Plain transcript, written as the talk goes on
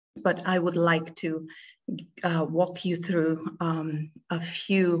but I would like to walk you through a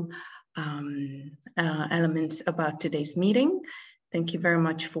few elements about today's meeting. Thank you very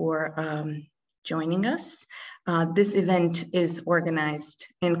much for joining us. This event is organized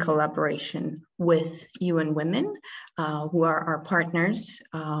in collaboration with UN Women, who are our partners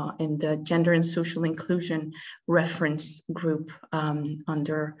in the Gender and Social Inclusion Reference Group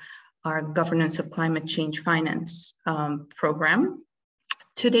under our Governance of Climate Change Finance program.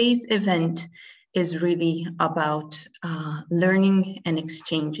 Today's event is really about learning and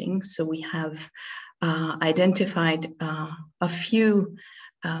exchanging. So we have identified a few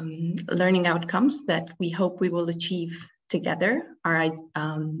learning outcomes that we hope we will achieve together.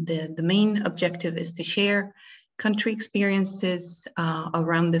 The main objective is to share country experiences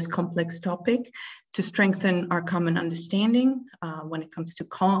around this complex topic to strengthen our common understanding when it comes to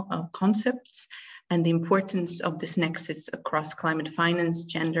concepts and the importance of this nexus across climate finance,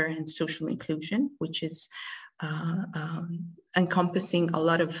 gender, and social inclusion, which is encompassing a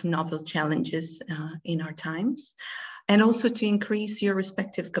lot of novel challenges in our times, and also to increase your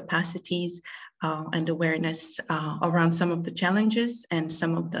respective capacities and awareness around some of the challenges and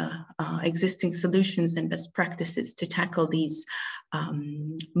some of the existing solutions and best practices to tackle these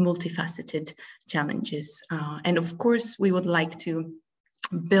multifaceted challenges. And of course, we would like to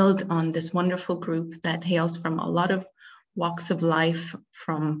build on this wonderful group that hails from a lot of walks of life,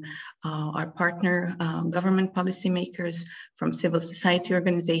 from our partner government policymakers, from civil society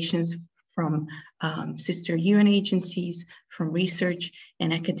organizations, from sister UN agencies, from research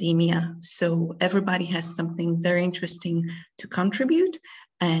and academia. So everybody has something very interesting to contribute,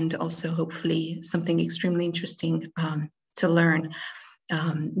 and also hopefully something extremely interesting to learn.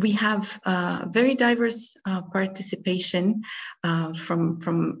 We have very diverse participation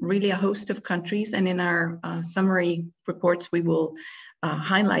from really a host of countries, and in our summary reports we will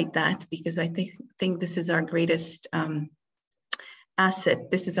highlight that, because I think this is our greatest asset.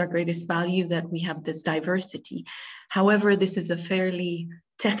 This is our greatest value, that we have this diversity. However, this is a fairly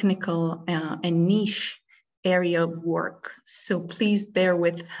technical and niche area of work. So please bear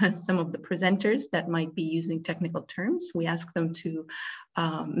with some of the presenters that might be using technical terms. We ask them to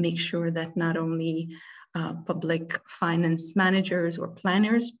make sure that not only public finance managers or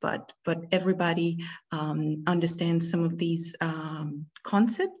planners, but everybody understands some of these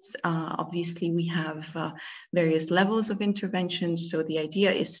concepts. Obviously, we have various levels of intervention. So the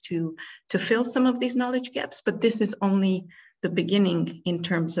idea is to fill some of these knowledge gaps, but this is only the beginning in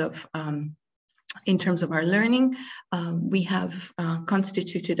terms of our learning. We have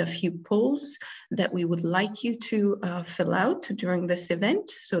constituted a few polls that we would like you to fill out during this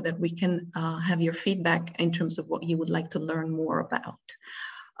event, so that we can have your feedback in terms of what you would like to learn more about.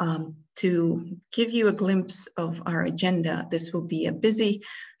 To give you a glimpse of our agenda, this will be a busy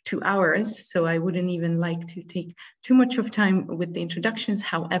 2 hours, so I wouldn't even like to take too much of time with the introductions.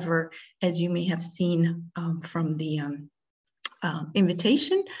 However, as you may have seen from the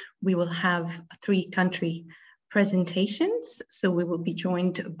invitation, we will have 3 country presentations. So we will be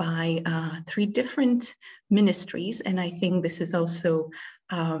joined by 3 different ministries. And I think this is also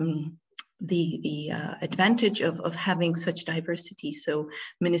the advantage of having such diversity. So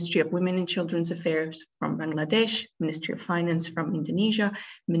Ministry of Women and Children's Affairs from Bangladesh, Ministry of Finance from Indonesia,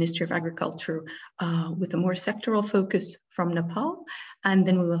 Ministry of Agriculture with a more sectoral focus from Nepal. And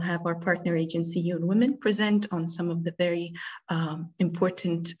then we will have our partner agency, UN Women, present on some of the very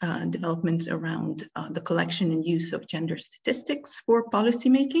important developments around the collection and use of gender statistics for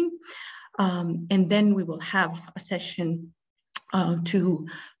policymaking. And then we will have a session to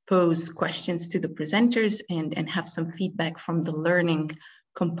pose questions to the presenters and have some feedback from the learning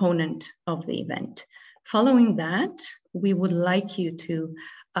component of the event. Following that, we would like you to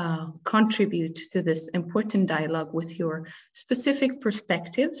contribute to this important dialogue with your specific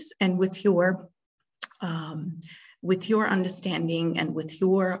perspectives and with your understanding and with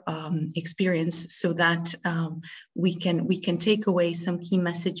your experience, so that we can take away some key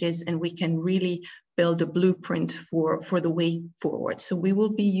messages and we can really build a blueprint for the way forward. So we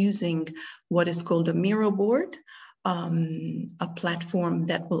will be using what is called a Miro board, a platform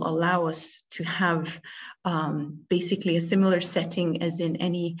that will allow us to have basically a similar setting as in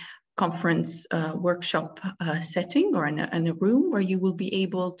any conference workshop setting, or in a room where you will be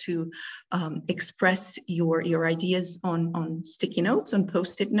able to express your ideas on sticky notes, on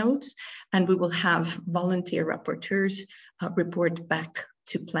Post-it notes, and we will have volunteer rapporteurs report back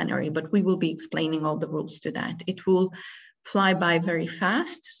to plenary, but we will be explaining all the rules to that. It will fly by very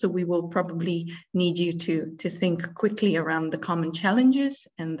fast, so we will probably need you to think quickly around the common challenges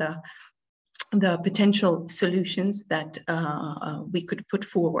and the potential solutions that we could put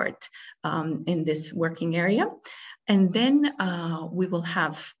forward in this working area. And then we will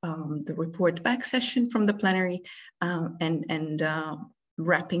have the report back session from the plenary and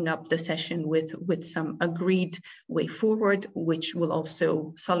wrapping up the session with some agreed way forward, which will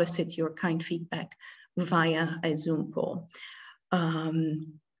also solicit your kind feedback via a Zoom poll.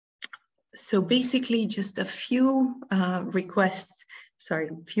 So basically just a few requests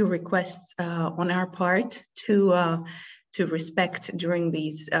on our part to respect during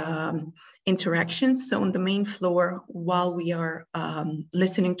these interactions. So on the main floor, while we are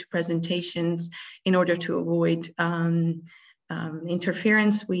listening to presentations, in order to avoid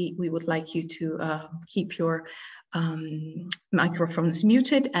interference, we would like you to keep your microphones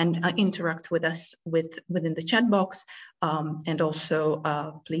muted and interact with us within the chat box. And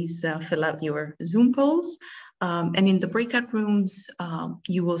also please fill out your Zoom polls. And in the breakout rooms,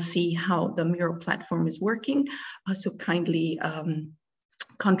 you will see how the Miro platform is working. So kindly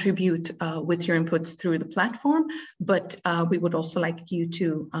contribute with your inputs through the platform, but we would also like you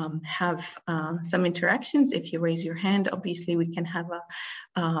to have some interactions. If you raise your hand, obviously we can have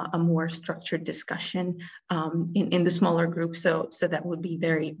a more structured discussion in the smaller group. So that would be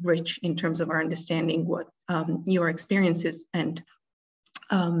very rich in terms of our understanding what your experiences and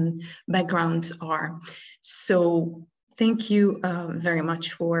backgrounds are. So thank you very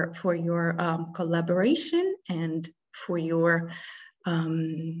much for your collaboration and for your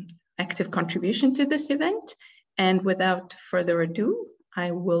active contribution to this event. And without further ado,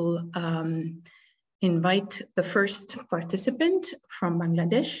 I will invite the first participant from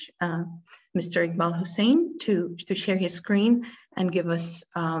Bangladesh, Mr. Iqbal Hussain, to share his screen and give us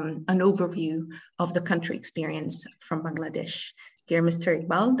an overview of the country experience from Bangladesh. Dear Mr.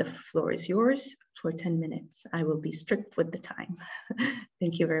 Iqbal, the floor is yours for 10 minutes. I will be strict with the time.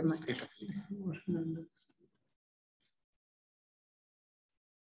 Thank you very much.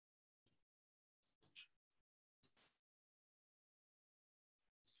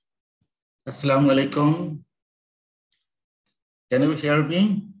 Assalamu alaikum. Can you hear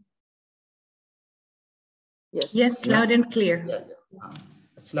me? Yes. Yes, loud and clear.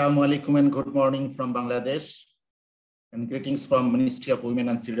 Assalamu alaikum and good morning from Bangladesh. And greetings from Ministry of Women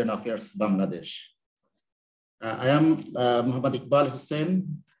and Children Affairs, Bangladesh. I am Muhammad Iqbal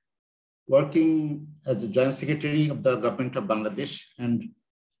Hussain, working as the Joint Secretary of the Government of Bangladesh and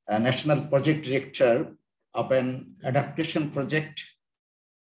a National Project Director of an adaptation project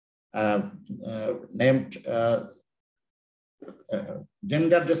named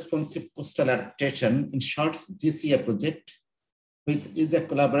Gender Responsive Coastal Adaptation, in short GCA project, which is a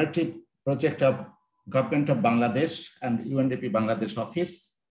collaborative project of Government of Bangladesh and UNDP Bangladesh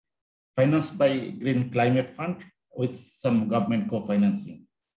office, financed by Green Climate Fund with some government co-financing.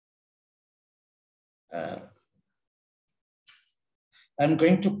 I'm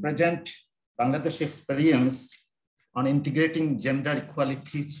going to present Bangladesh experience on integrating gender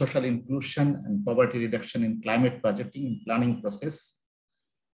equality, social inclusion, and poverty reduction in climate budgeting and planning process.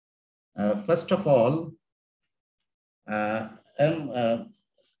 First of all, I'm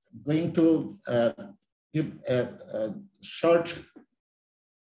going to give a short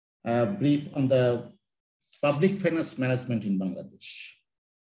brief on the public finance management in Bangladesh.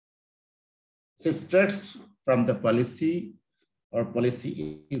 So it starts from the policy. Our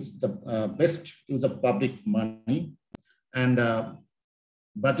policy is the best use of public money, and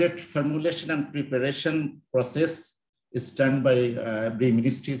budget formulation and preparation process is done by every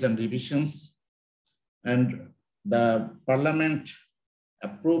ministries and divisions, and the parliament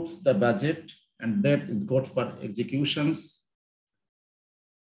approves the budget, and then it goes for executions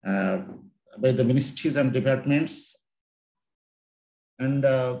by the ministries and departments. And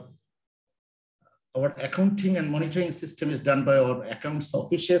our accounting and monitoring system is done by our accounts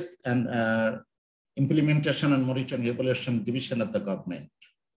offices and implementation and monitoring evaluation division of the government.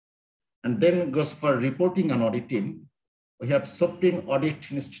 And then goes for reporting and auditing. We have Supreme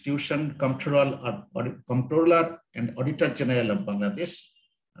Audit Institution, Comptroller and Auditor General of Bangladesh,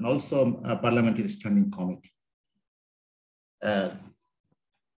 and also a Parliamentary Standing Committee.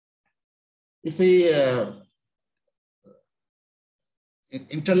 If we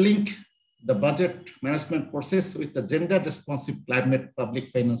interlink the budget management process with the gender responsive climate public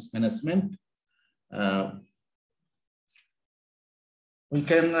finance management, we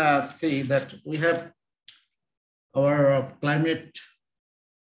can see that we have our climate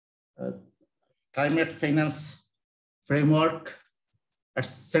finance framework at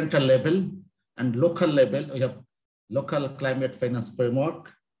central level and local level. We have local climate finance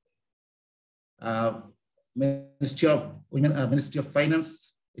framework. Ministry of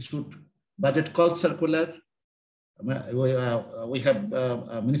Finance issued budget call circular. We have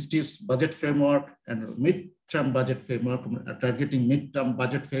ministry's budget framework and mid-term budget framework, targeting mid-term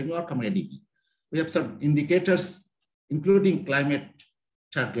budget framework from ADB. We have some indicators, including climate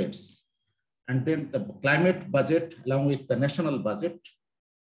targets. And then the climate budget, along with the national budget,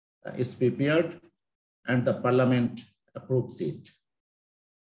 is prepared and the parliament approves it.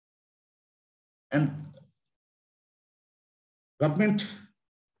 And government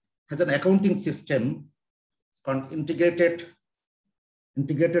has an accounting system. It's called integrated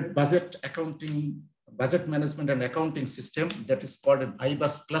budget accounting, budget management and accounting system that is called an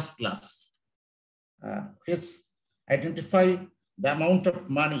IBUS++, which identify the amount of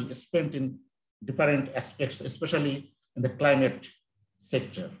money spent in different aspects, especially in the climate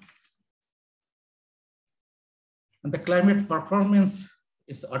sector. And the climate performance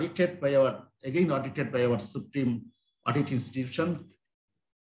is audited by our Supreme Audit Institution,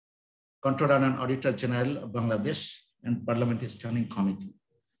 Controller and Auditor General of Bangladesh, and Parliamentary Standing Committee.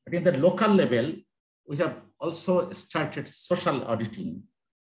 But in the local level, we have also started social auditing.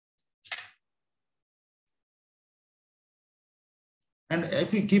 And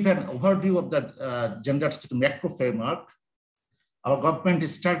if we give an overview of the gender macro framework, our government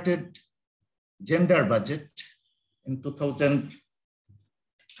started gender budget in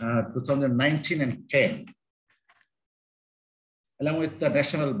 2019 and 10. Along with the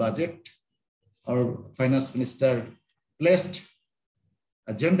national budget, our finance minister placed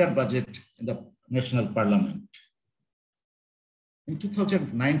a gender budget in the national parliament. In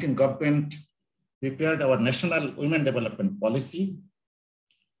 2019, government prepared our national women development policy.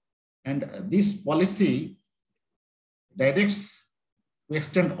 And this policy directs to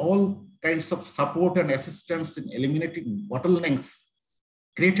extend all kinds of support and assistance in eliminating bottlenecks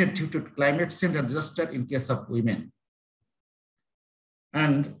created due to climate change and disaster in case of women.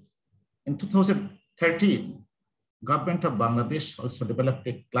 And in 2013, government of Bangladesh also developed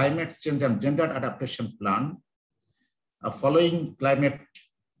a climate change and gender adaptation plan following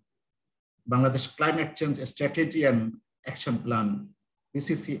Bangladesh Climate Change Strategy and Action Plan,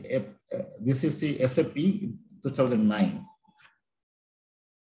 BCC SAP in 2009.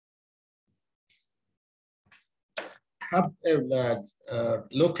 Have a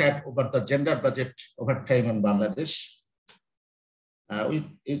look at over the gender budget over time in Bangladesh.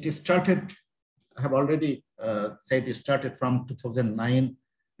 It started, I have already said it started from 2009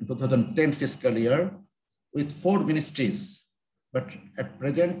 and 2010 fiscal year with 4 ministries, but at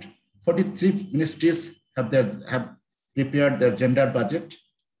present 43 ministries have prepared their gender budget,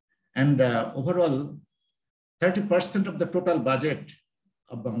 and overall 30% of the total budget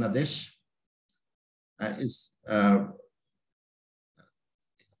of Bangladesh is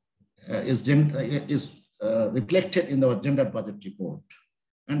reflected in our gender budget report.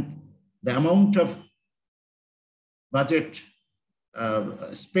 And the amount of budget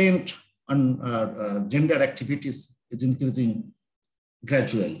spent on gender activities is increasing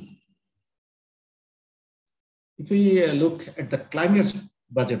gradually. If we look at the climate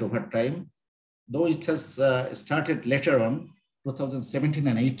budget over time, though it has started later on, 2017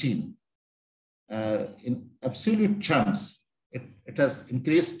 and 18, in absolute terms, it has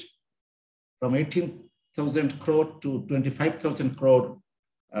increased from 18,000 crore to 25,000 crore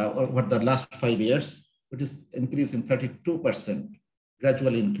over the last 5 years. It is increasing 32%,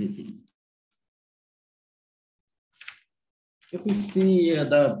 gradually increasing. If we see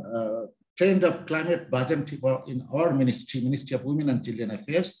the trend of climate budget in our ministry, Ministry of Women and Children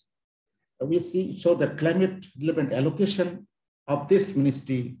Affairs, we show the climate relevant allocation of this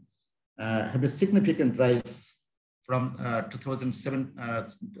ministry have a significant rise from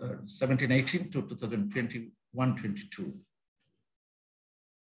 2017-18 to 2021-22.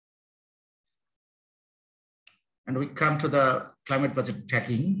 And we come to the climate budget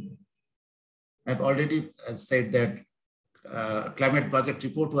tracking. I've already said that climate budget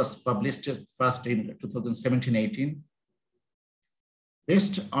report was published first in 2017-18.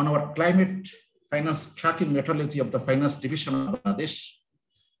 Based on our climate finance tracking methodology of the Finance Division of Bangladesh,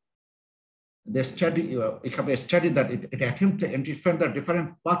 the study, we have a study that it attempts to identify the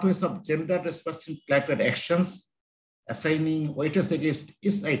different pathways of gender responsive climate actions, assigning weightage against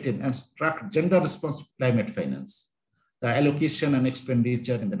each item and track gender responsive climate finance, the allocation and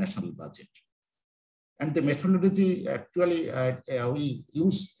expenditure in the national budget. And the methodology actually we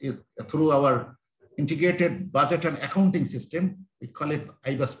use is through our integrated budget and accounting system. We call it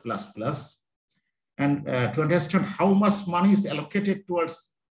IBUS++. And to understand how much money is allocated towards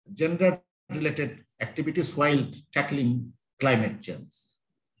gender-related activities while tackling climate change.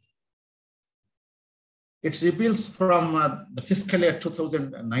 It reveals from the fiscal year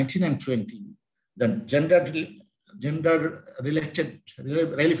 2019 and 20, the gender-related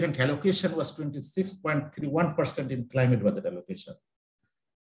relevant allocation was 26.31% in climate budget allocation.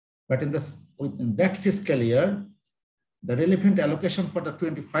 But in that fiscal year, the relevant allocation for the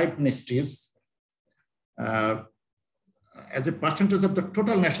 25 ministries, as a percentage of the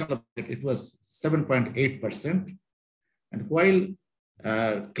total national budget, it was 7.8%. And while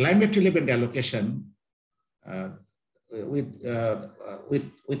climate relevant allocation, which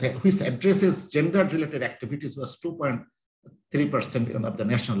addresses gender-related activities, was 2.3% of the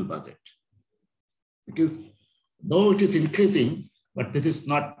national budget. Though it is increasing, but it is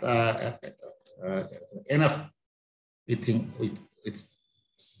not enough, we think, it's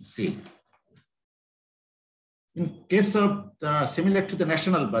see. In case of similar to the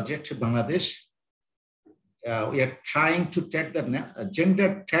national budget, Bangladesh, we are trying to take the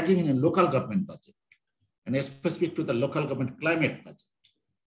gender tagging in local government budget, and specific to the local government climate budget.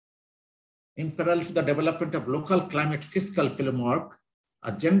 In parallel to the development of local climate fiscal framework,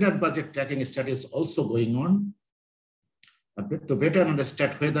 a gender budget tagging study is also going on to better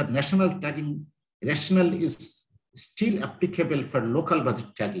understand whether national tagging rationale is still applicable for local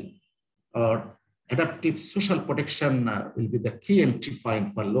budget tagging, or adaptive social protection will be the key entry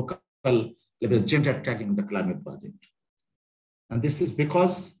point for local level gender tagging in the climate budget. And this is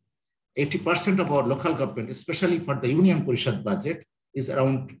because 80% of our local government, especially for the Union Parishad budget, is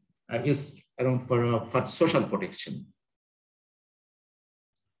around for social protection.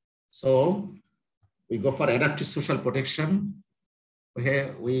 So we go for adaptive social protection.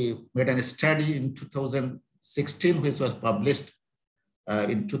 We made a study in 2016, which was published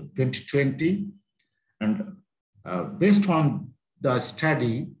in 2020. And based on the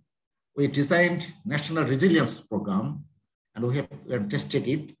study, we designed National Resilience Program, and we have tested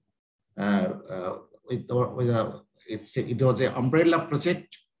it. It was an umbrella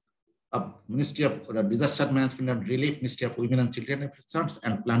project of Ministry of Disaster Management and Relief, Ministry of Women and Children Affairs,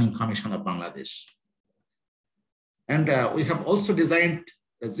 and Planning Commission of Bangladesh. And we have also designed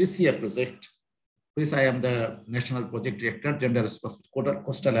the GCA project, which I am the National Project Director, Gender Responsive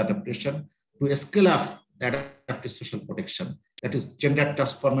Coastal Adaptation, to scale up the adaptive social protection, that is gender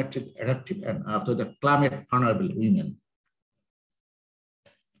transformative, adaptive, and after the climate vulnerable women.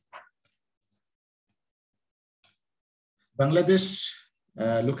 Bangladesh,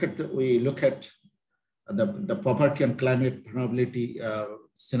 we look at the poverty and climate vulnerability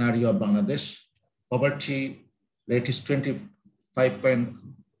scenario of Bangladesh. Poverty rate is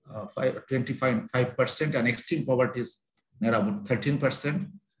 25.5%, and extreme poverty is near about 13%.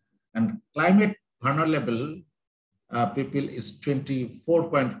 And climate vulnerable people is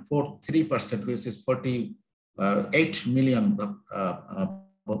 24.43%, which is 48 million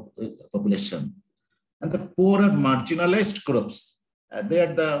population. And the poor and marginalized groups, they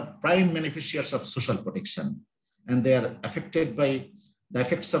are the prime beneficiaries of social protection, and they are affected by the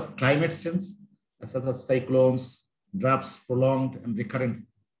effects of climate change, such as cyclones, droughts, prolonged and recurrent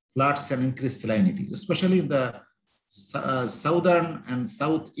floods, and increased salinity, especially in the southern and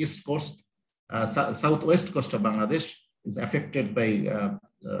southwest coast of Bangladesh is affected by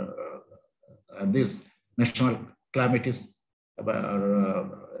this national climate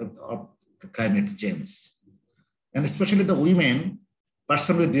change. And especially the women,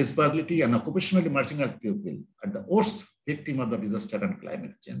 persons with disability, and occupationally marginal people are the worst victim of the disaster and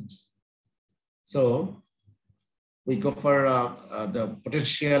climate change. So we go for the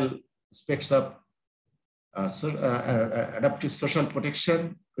potential aspects of adaptive social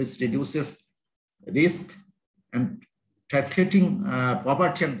protection, which reduces risk, and targeting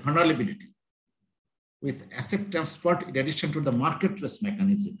poverty and vulnerability with asset transfer in addition to the market-based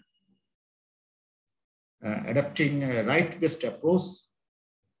mechanism. Adapting a right-based approach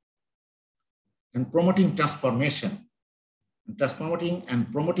and promoting transformation, and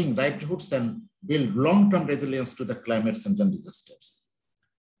promoting livelihoods and build long-term resilience to the climate and disasters.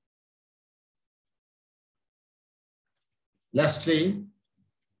 Lastly,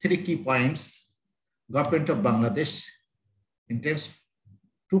 3 key points. Government of Bangladesh intends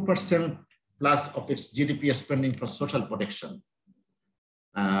 2% plus of its GDP spending for social protection.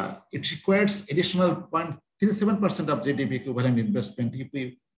 It requires additional 0.37% of GDP equivalent investment if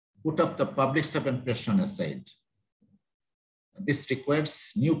we put off the public servant pension aside. This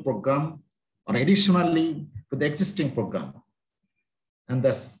requires new program or additionally to the existing program. And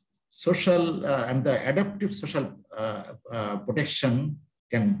the social and the adaptive social protection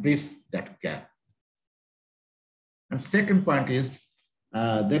can bridge that gap. And second point is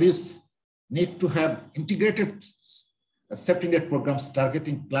there is need to have integrated safety net programs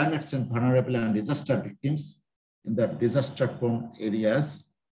targeting climate change vulnerable and disaster victims in the disaster-prone areas,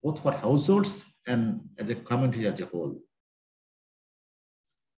 both for households and as a community as a whole.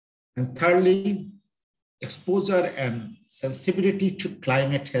 And thirdly, exposure and sensibility to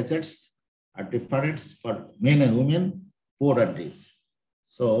climate hazards are different for men and women, poor and rich.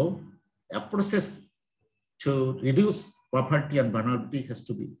 So approaches to reduce poverty and vulnerability has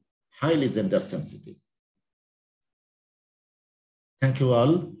to be highly gender sensitive. Thank you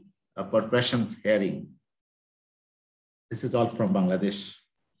all for patient hearing. This is all from Bangladesh.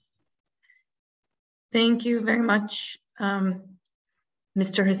 Thank you very much,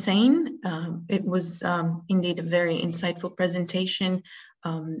 Mr. Hussain. It was indeed a very insightful presentation,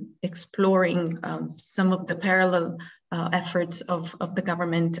 exploring some of the parallel efforts of the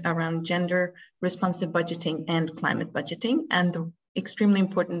government around gender responsive budgeting and climate budgeting, and the extremely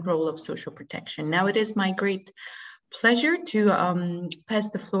important role of social protection. Now it is my great pleasure to pass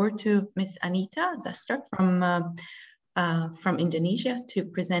the floor to Ms. Anita Zastra from Indonesia to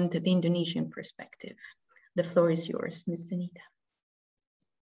present the Indonesian perspective. The floor is yours, Ms. Anita.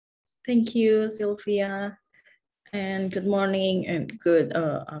 Thank you, Sylvia. And good morning and good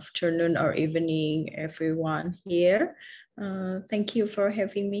afternoon or evening, everyone here. Thank you for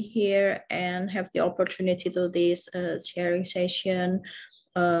having me here and have the opportunity to this sharing session,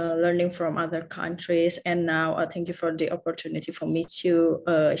 learning from other countries. And now thank you for the opportunity for me to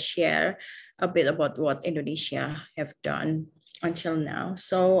share a bit about what Indonesia have done until now.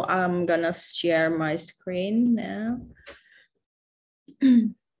 So I'm gonna share my screen now.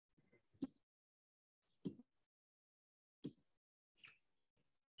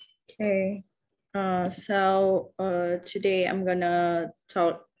 Okay, today I'm gonna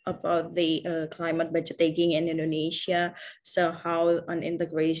talk about the climate budgeting in Indonesia. So how an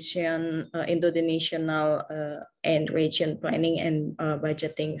integration into the national and region planning and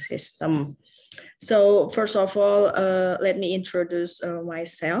budgeting system. So first of all, let me introduce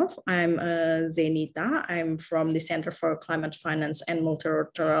myself. I'm Zenita. I'm from the Center for Climate Finance and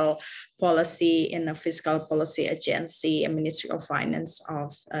Multilateral Policy in the Fiscal Policy Agency and Ministry of Finance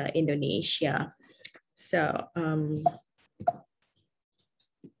of Indonesia.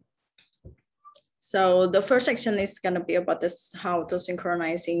 So the first section is going to be about this, how to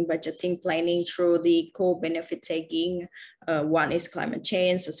synchronizing budgeting planning through the co-benefit taking. One is climate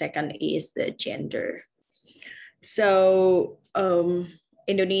change, the second is the gender. So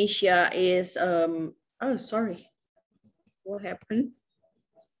Indonesia is, oh, sorry, what happened?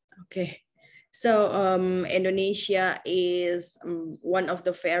 Okay. So Indonesia is one of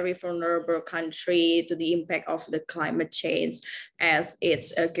the very vulnerable country to the impact of the climate change, as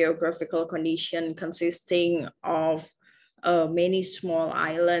it's a geographical condition consisting of many small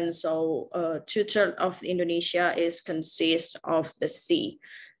islands. So 2/3 of Indonesia consists of the sea.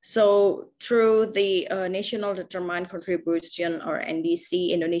 So through the National Determined Contribution or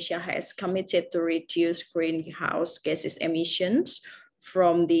NDC, Indonesia has committed to reduce greenhouse gases emissions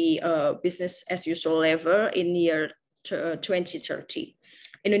from the business as usual level in year 2030.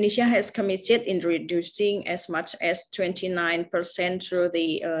 Indonesia has committed in reducing as much as 29% through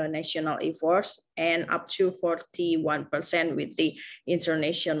the national efforts and up to 41% with the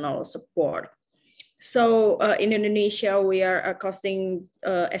international support. So in Indonesia, we are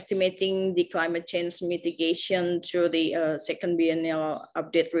estimating the climate change mitigation through the second biennial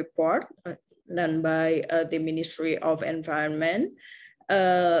update report done by the Ministry of Environment.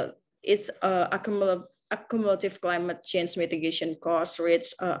 Its accumulative climate change mitigation costs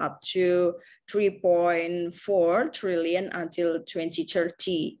reach up to 3.4 trillion until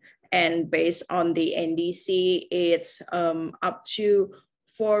 2030. And based on the NDC, it's up to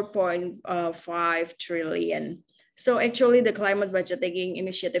 4.5 trillion. So actually the climate budgeting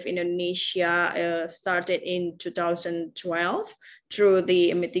initiative in Indonesia started in 2012 through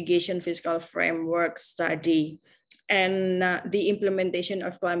the mitigation fiscal framework study. And the implementation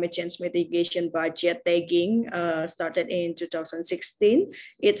of climate change mitigation budget tagging started in 2016.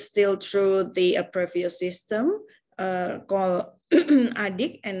 It's still through the previous system called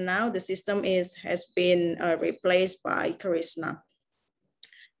ADIC, and now the system has been replaced by Karisma.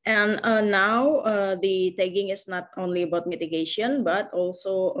 And now the tagging is not only about mitigation, but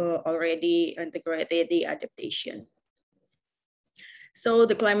also already integrated the adaptation. So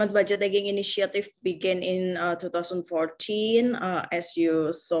the climate budgeting initiative began in 2014, as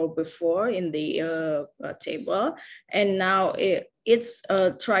you saw before in the table. And now it's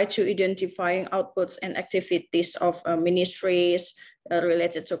tried to identifying outputs and activities of ministries,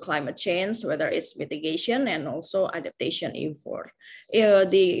 related to climate change, whether it's mitigation and also adaptation effort.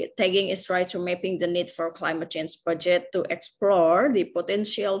 The tagging is trying to mapping the need for climate change budget to explore the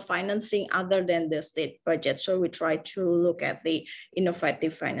potential financing other than the state budget. So we try to look at the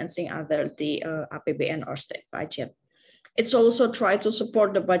innovative financing other the APBN or state budget. It's also try to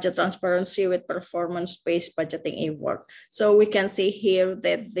support the budget transparency with performance-based budgeting effort. So we can see here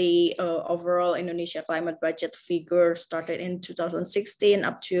that the overall Indonesia climate budget figure started in 2016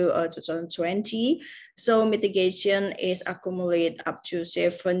 up to 2020. So mitigation is accumulated up to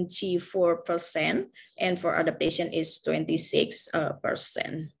 74%, and for adaptation is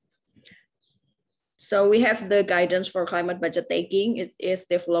 26%. So we have the guidance for climate budget taking. It is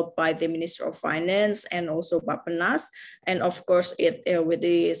developed by the Ministry of Finance and also Bappenas, and of course it with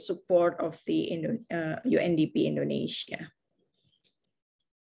the support of the UNDP Indonesia.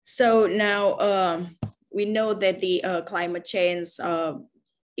 So now we know that the climate change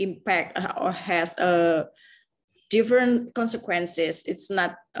impact or has different consequences. It's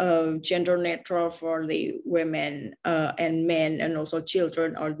not gender neutral for the women and men and also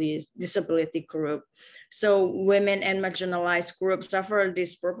children or the disability group. So women and marginalized groups suffer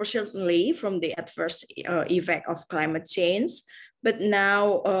disproportionately from the adverse effect of climate change. But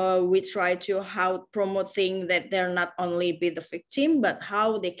now we try to promoting that they're not only be the victim, but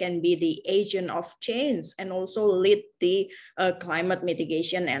how they can be the agent of change and also lead the climate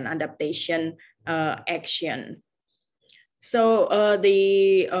mitigation and adaptation action. So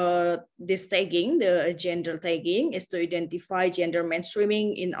this tagging, the gender tagging, is to identify gender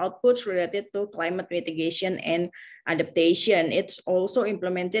mainstreaming in outputs related to climate mitigation and adaptation. It's also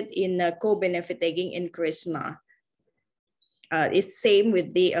implemented in co-benefit tagging in Krishna. It's same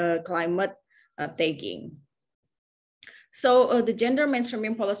with the climate tagging. So the gender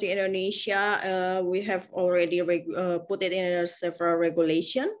mainstreaming policy in Indonesia, we have already put it in several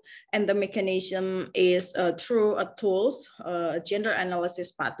regulation, and the mechanism is through a tools, gender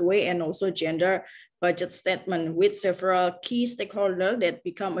analysis pathway, and also gender budget statement with several key stakeholders that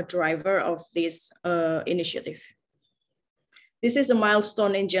become a driver of this initiative. This is a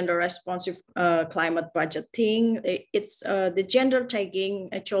milestone in gender responsive climate budgeting. It's the gender tagging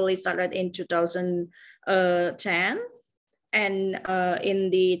actually started in 2010. And in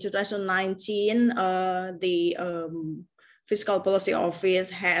the 2019, the Fiscal Policy Office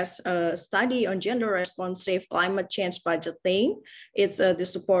has a study on gender responsive climate change budgeting. It's the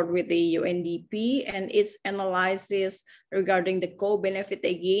support with the UNDP, and its analysis regarding the co-benefit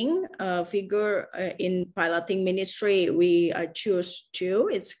tagging figure in piloting ministry. We choose two.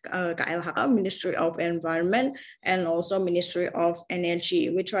 It's KLHK, Ministry of Environment, and also Ministry of Energy.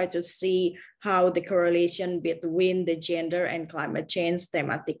 We try to see how the correlation between the gender and climate change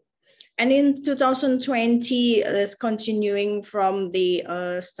thematic. And in 2020, it's continuing from the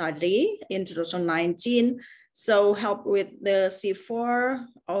study in 2019. So help with the C4,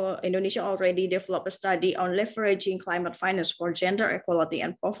 Indonesia already developed a study on leveraging climate finance for gender equality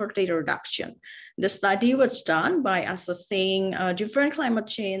and poverty reduction. The study was done by assessing different climate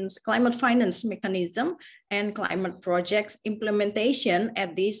change, climate finance mechanism, and climate projects implementation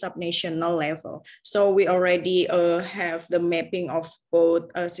at the subnational level. So we already have the mapping of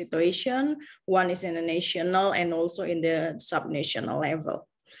both situation. One is in the national and also in the subnational level.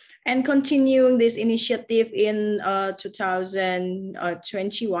 And continuing this initiative in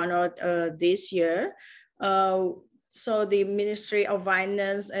 2021 or this year, so the Ministry of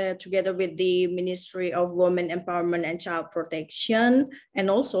Finance, together with the Ministry of Women Empowerment and Child Protection, and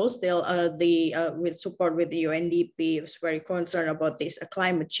also still with support with the UNDP, is very concerned about this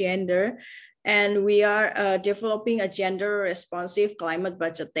climate gender. And we are developing a gender responsive climate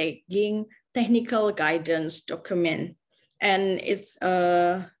budget tagging technical guidance document. And it's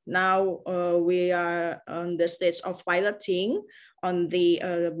now we are on the stage of piloting on the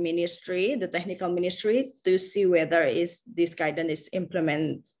ministry, the technical ministry, to see whether this guidance is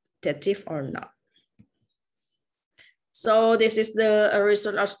implementative or not. So this is the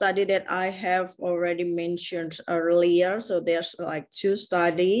research study that I have already mentioned earlier. So there's like two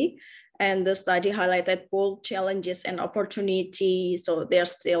studies. And the study highlighted both challenges and opportunities. So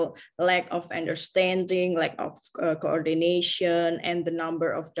there's still lack of understanding, lack of coordination, and the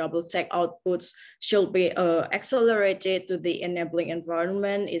number of double tag outputs should be accelerated to the enabling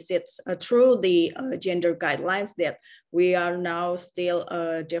environment. Is it through the gender guidelines that we are now still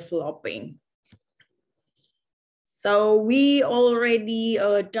developing? So we already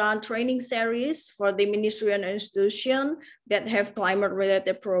done training series for the ministry and institution that have climate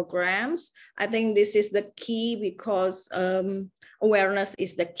related programs. I think this is the key because awareness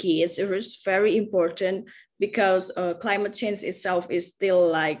is the key. It's very important because climate change itself is still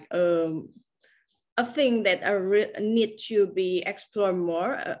like a thing that need to be explored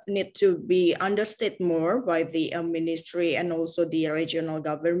more, need to be understood more by the ministry and also the regional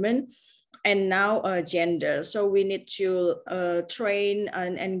government. And now gender. So we need to train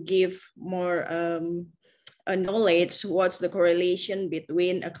and give more knowledge what's the correlation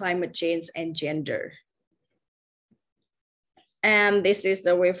between climate change and gender. And this is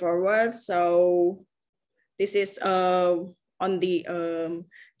the way forward. So this is on the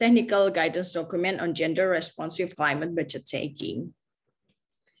technical guidance document on gender responsive climate budget taking.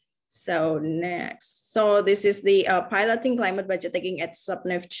 So next, so this is the piloting climate budget taking at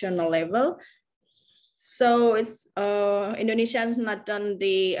subnational level. So it's Indonesia has not done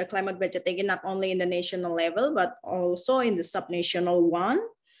the climate budget taking not only in the national level, but also in the subnational one.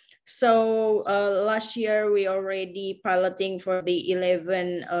 So last year we already piloting for the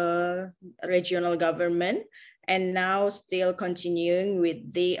 11 regional government, and now still continuing with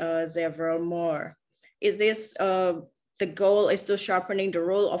the several more. Is this the goal is to sharpening the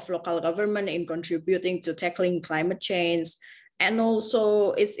role of local government in contributing to tackling climate change. And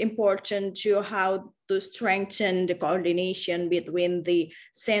also it's important to how to strengthen the coordination between the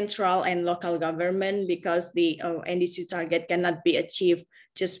central and local government, because the NDC target cannot be achieved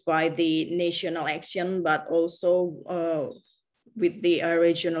just by the national action, but also with the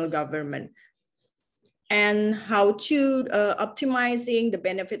regional government. And how to optimizing the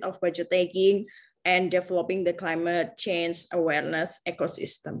benefit of budget taking and developing the climate change awareness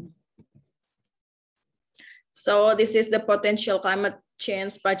ecosystem. So this is the potential climate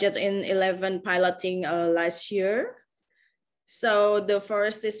change budget in 11 piloting last year. So the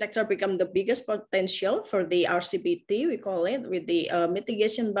forestry sector become the biggest potential for the RCBT, we call it, with the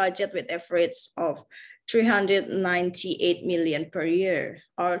mitigation budget with average of 398 million per year,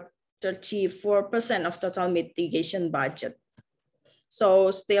 or 34% of total mitigation budget.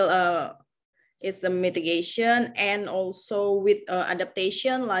 So still is the mitigation, and also with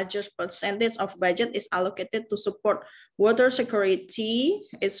adaptation, larger percentage of budget is allocated to support water security.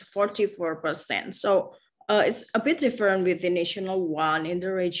 It's 44%. So it's a bit different with the national one. In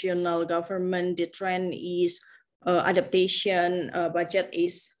the regional government, the trend is adaptation budget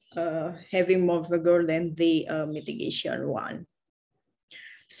is having more vigor than the mitigation one.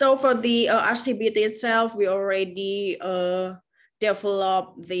 So for the RCBT itself, we already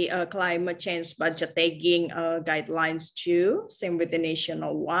develop the climate change budget taking guidelines too, same with the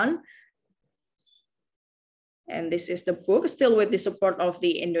national one. And this is the book, still with the support of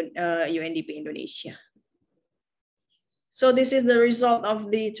the UNDP Indonesia. So this is the result of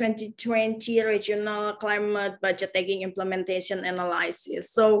the 2020 regional climate budget taking implementation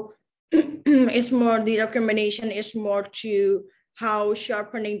analysis. So it's more, the recommendation is more to how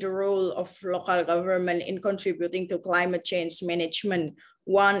sharpening the role of local government in contributing to climate change management.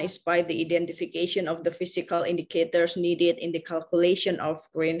 One is by the identification of the physical indicators needed in the calculation of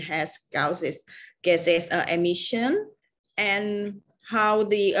greenhouse gases emission, and how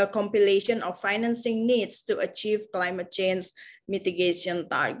the compilation of financing needs to achieve climate change mitigation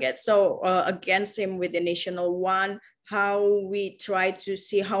targets. So again, same with the national one, how we try to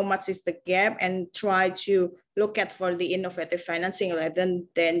see how much is the gap and try to look at for the innovative financing rather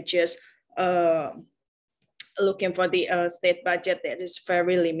than just looking for the state budget that is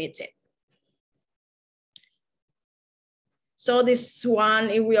very limited. So this one,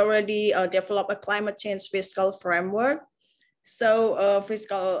 we already developed a climate change fiscal framework. So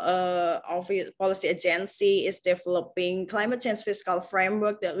fiscal policy agency is developing climate change fiscal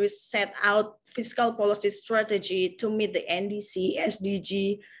framework that will set out fiscal policy strategy to meet the NDC,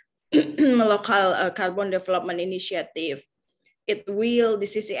 SDG, local carbon development initiative. It will, the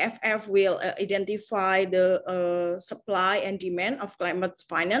CCFF will identify the supply and demand of climate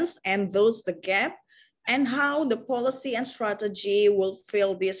finance and those the gap, and how the policy and strategy will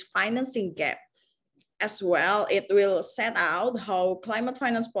fill this financing gap. As well, it will set out how climate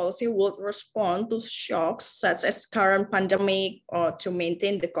finance policy would respond to shocks such as current pandemic, or to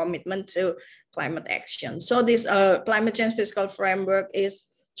maintain the commitment to climate action. So this climate change fiscal framework is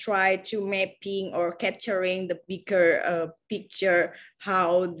try to mapping or capturing the bigger picture,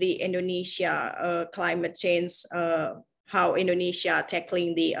 how the Indonesia climate change, how Indonesia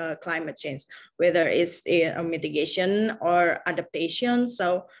tackling the climate change, whether it's a mitigation or adaptation.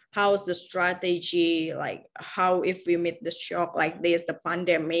 So how's the strategy, like how if we meet the shock like this, the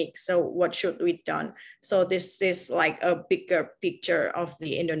pandemic, so what should we done? So this is like a bigger picture of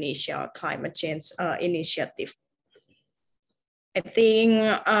the Indonesia climate change initiative. I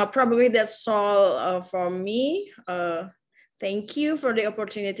think probably that's all from me. Thank you for the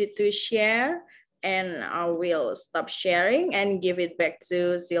opportunity to share, and I will stop sharing and give it back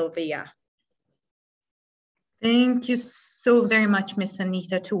to Sylvia. Thank you so very much, Ms.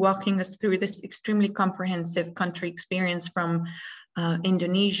 Anita, to walking us through this extremely comprehensive country experience from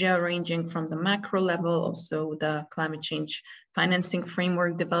Indonesia, ranging from the macro level, also the climate change financing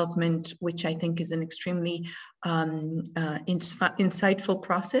framework development, which I think is an extremely insightful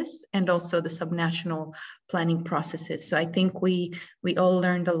process, and also the subnational planning processes. So I think we all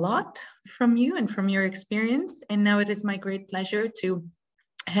learned a lot from you and from your experience. And now it is my great pleasure to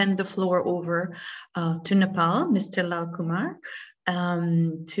hand the floor over to Nepal, Mr. Lal Kumar,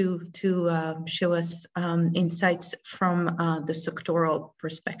 to show us insights from the sectoral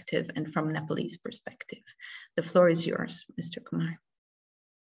perspective and from Nepalese perspective. The floor is yours, Mr. Kumar.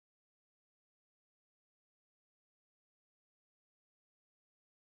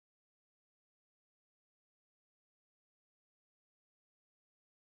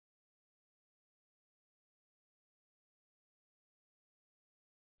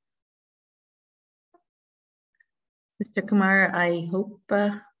 Mr. Kumar, I hope.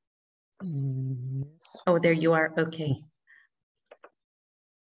 Yes. Oh, there you are. Okay.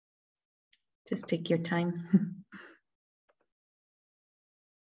 Just take your time.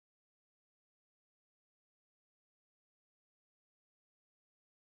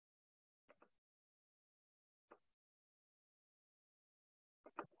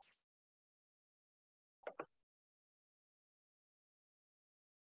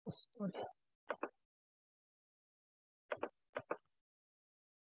 Sorry.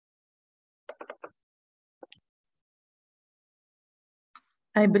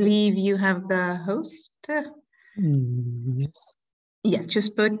 I believe you have the host. Yes. Yeah,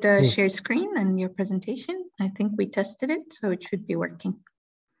 just put share screen and your presentation. I think we tested it, so it should be working.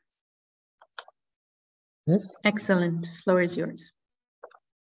 Yes. Excellent. Floor is yours.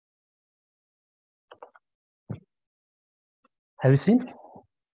 Have you seen?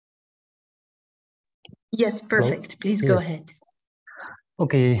 Yes, perfect. Hello? Please go ahead.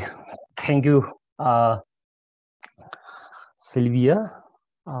 Okay. Thank you, Sylvia.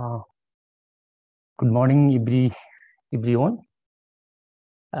 Good morning, everyone.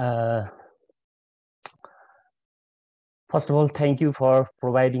 First of all, thank you for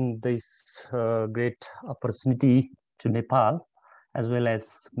providing this great opportunity to Nepal, as well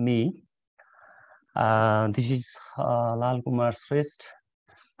as me. This is Lal Kumar Shrestha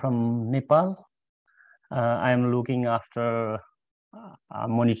from Nepal. I am looking after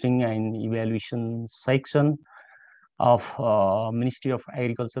monitoring and evaluation section of Ministry of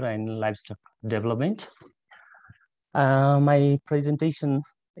Agriculture and Livestock Development. My presentation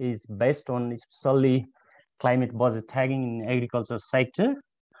is based on especially climate budget tagging in agriculture sector,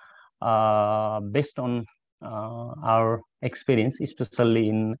 based on our experience, especially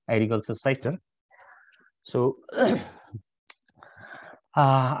in agriculture sector. So I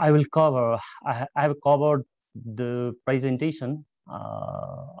have covered the presentation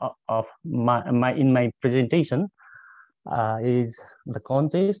of my presentation is the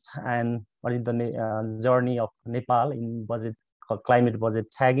context and what is the journey of Nepal in climate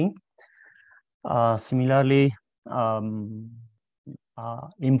budget tagging. Similarly,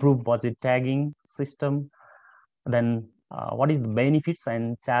 improve budget tagging system. Then what is the benefits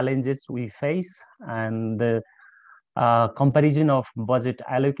and challenges we face, and the comparison of budget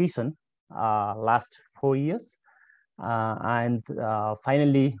allocation last 4 years, and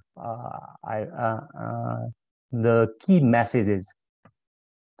finally the key messages.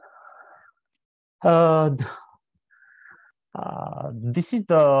 This is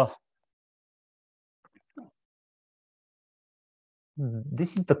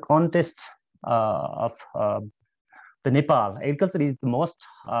the context of the Nepal. Agriculture is the most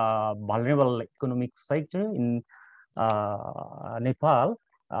vulnerable economic sector in Nepal.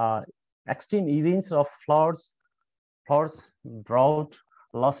 Extreme events of floods, drought,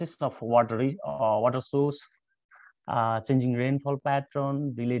 losses of water source, changing rainfall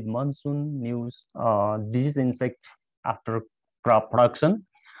pattern, delayed monsoon, news, disease insect after crop production.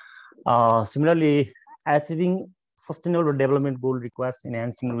 Similarly, achieving sustainable development goal requires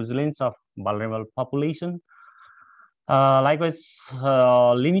enhancing resilience of vulnerable population. Likewise,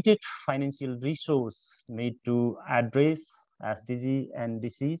 limited financial resource need to address SDG and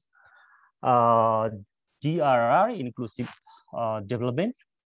disease, GRR, inclusive development,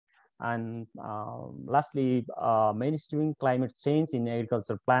 and lastly, mainstreaming climate change in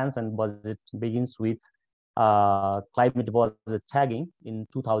agriculture plans and budget begins with climate budget tagging in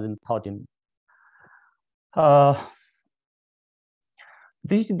 2013.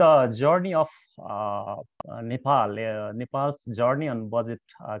 This is the journey of Nepal, Nepal's journey on budget,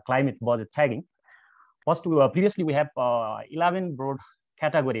 climate budget tagging. First, previously we have 11 broad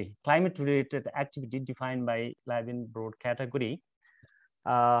category, climate-related activity defined by 11 broad category.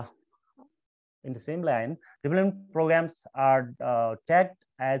 In the same line, development programs are tagged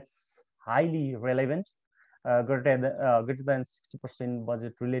as highly relevant, greater than 60%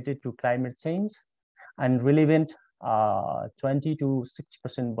 budget related to climate change, and relevant 20 to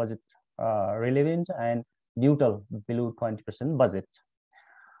 60% budget relevant, and neutral below 20% budget.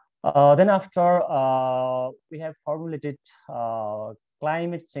 Then after we have formulated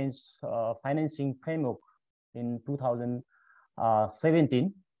climate change financing framework in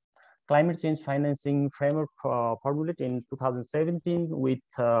 2017. Climate change financing framework formulated in 2017 with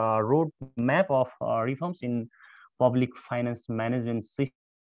a roadmap of reforms in public finance management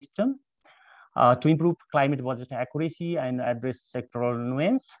system to improve climate budget accuracy and address sectoral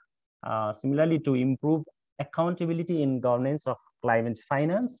nuance. Similarly, to improve accountability in governance of climate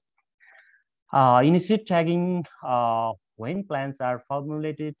finance. Initiate tagging when plans are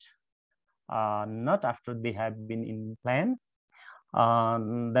formulated, not after they have been in plan.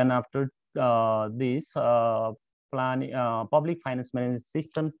 Then after this, public finance management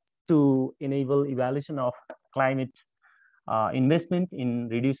system to enable evaluation of climate investment in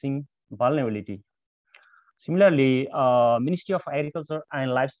reducing vulnerability. Similarly, Ministry of Agriculture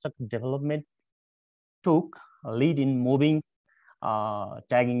and Livestock Development took a lead in moving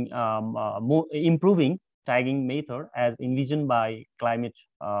tagging, improving tagging method as envisioned by climate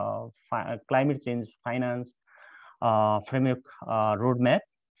change finance framework roadmap.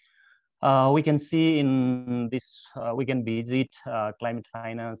 We can see in this, we can visit climate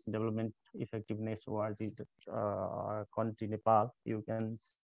finance development effectiveness org country Nepal. You can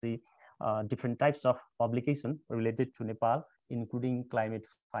see different types of publication related to Nepal, including climate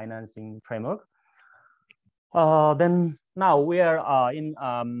financing framework. Then now we are in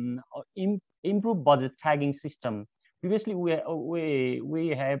improved budget tagging system. Previously, we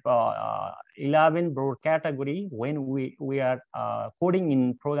have 11 broad category when we are coding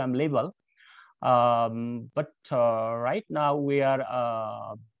in program level, but right now we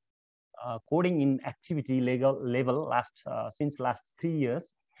are coding in activity level since last 3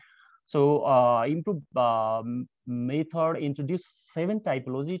 years. So improved method introduced 7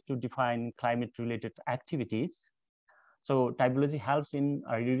 typology to define climate-related activities. So typology helps in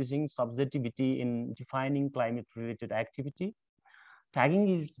reducing subjectivity in defining climate-related activity. Tagging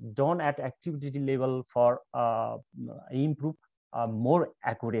is done at activity level for improve more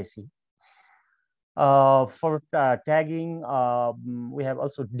accuracy. For tagging, we have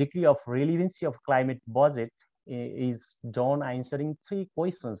also degree of relevancy of climate budget is done answering 3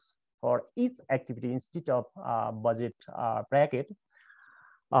 questions for each activity instead of budget bracket.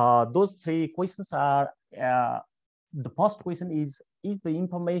 Those 3 questions are, the first question is the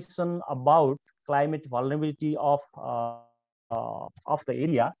information about climate vulnerability of the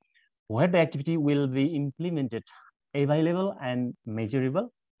area where the activity will be implemented available and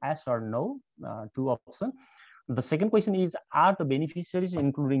measurable, yes or no, 2 options. The second question is, are the beneficiaries,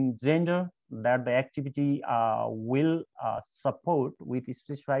 including gender, that the activity will support with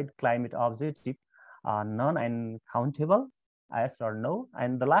specified climate objective, none and countable, yes or no.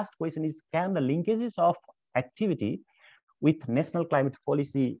 And the last question is, can the linkages of activity with national climate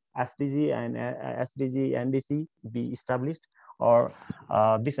policy, SDG and NDC be established, or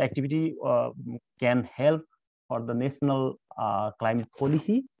this activity can help for the national climate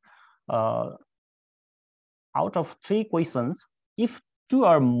policy? Out of 3 questions, if 2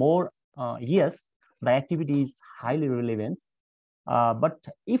 or more yes, the activity is highly relevant. But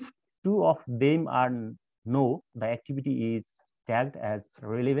if 2 of them are no, the activity is tagged as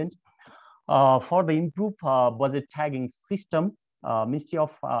relevant. For the improved budget tagging system, Ministry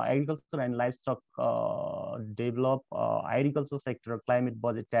of Agriculture and Livestock developed agricultural sector climate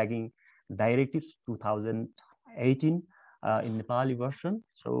budget tagging directives 2018 in Nepali version.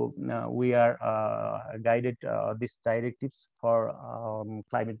 So we are guided these directives for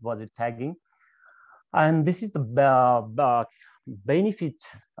climate budget tagging. And this is the benefit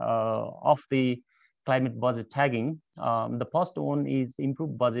of the climate budget tagging. The first one is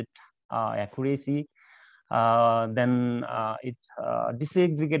improved budget accuracy. Then it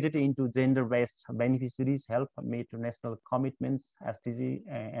disaggregated into gender-based beneficiaries, help meet national commitments, SDG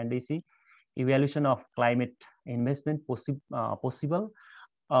and NDC, evaluation of climate investment possible.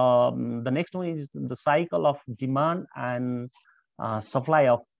 The next one is the cycle of demand and supply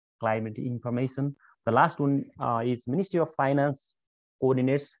of climate information. The last one is Ministry of Finance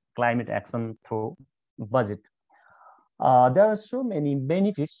coordinates climate action through budget. There are so many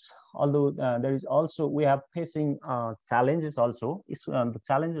benefits, although there is also, we are facing challenges also. The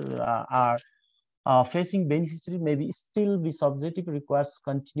challenges are facing beneficiaries maybe still be subjective, requires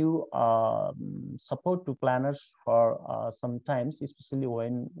continue support to planners for sometimes, especially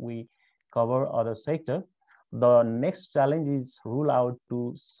when we cover other sector. The next challenge is rule out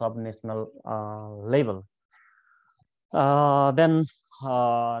to subnational level. Then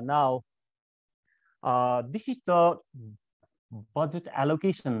now, this is the budget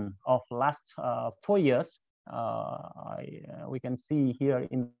allocation of last 4 years. We can see here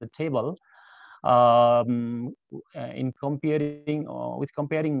in the table. In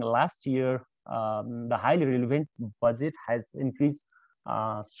comparing last year, the highly relevant budget has increased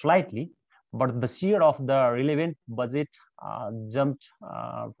slightly, but the share of the relevant budget jumped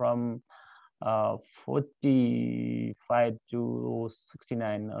from 45 to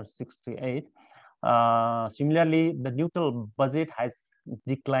 69 or 68. Similarly, the neutral budget has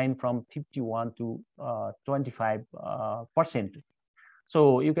declined from 51 to 25%.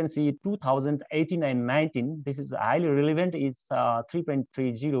 So you can see 2018 and 19, this is highly relevant is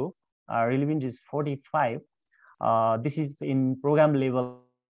 3.30, relevant is 45. This is in program level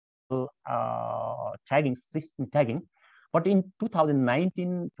tagging, system tagging. But in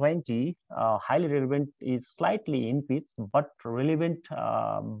 2019-20, highly relevant is slightly increased, but relevant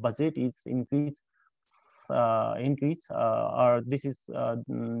budget is increased. Or this is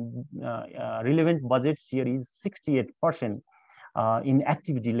relevant budget share is 68% in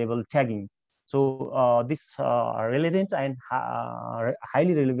activity level tagging. So this relevant and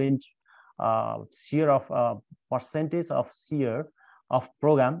highly relevant share of percentage of share of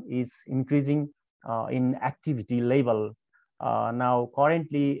program is increasing in activity level. Now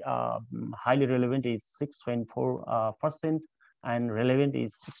currently highly relevant is 6.4% and relevant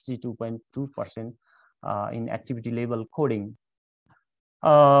is 62.2% in activity level coding.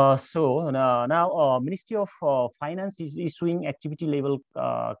 So now Ministry of Finance is issuing activity level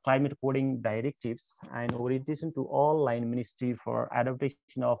climate coding directives and orientation to all line ministry for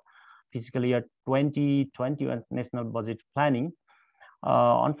adaptation of fiscal year 2020 and national budget planning.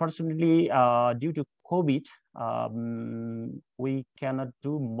 Unfortunately, due to COVID, we cannot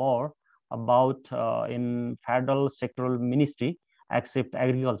do more about in federal sectoral ministry except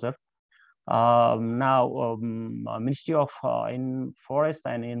agriculture. Now Ministry of in Forest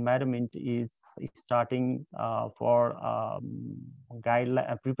and Environment is starting for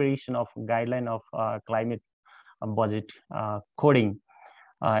guideline preparation of guideline of climate budget coding.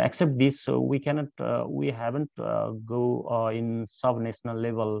 Except this, so we cannot, we haven't go in sub-national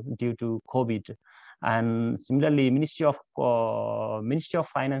level due to COVID. And similarly, Ministry of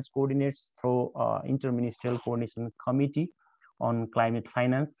Finance coordinates through Interministerial Coordination Committee on Climate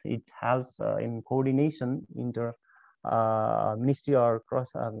Finance. It helps in coordination inter ministry or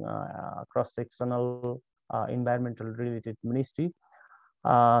cross-sectional environmental related ministry.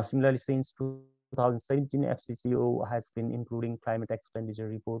 Similarly, since 2017, FCCO has been including climate expenditure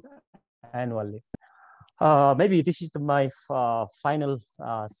report annually. Maybe this is my final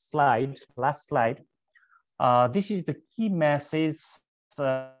slide, last slide. This is the key message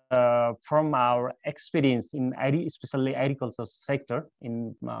from our experience in especially agriculture sector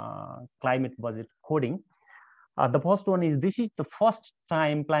in climate budget coding. The first one is, this is the first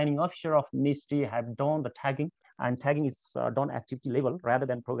time planning officer of ministry have done the tagging, and tagging is done activity level rather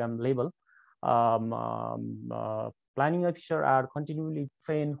than program level. Planning officer are continually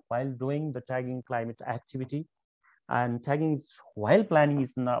trained while doing the tagging climate activity, and tagging while planning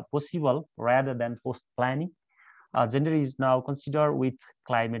is not possible rather than post planning. Gender is now considered with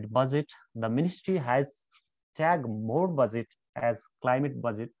climate budget. The ministry has tagged more budget as climate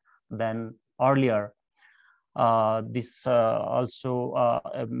budget than earlier. This also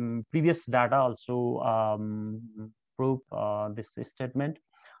previous data also prove this statement.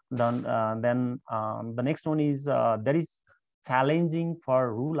 Then the next one is there is challenging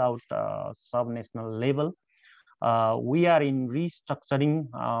for rule out sub-national level. We are in restructuring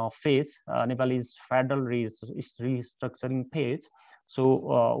phase. Nepal is federal restructuring phase.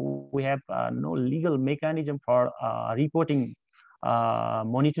 So we have no legal mechanism for reporting,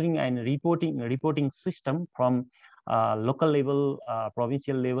 monitoring and reporting system from local level,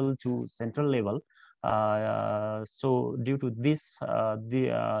 provincial level to central level. So due to this,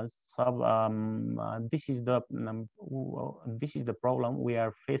 this is the problem we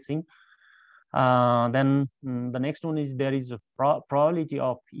are facing. Then the next one is there is a probability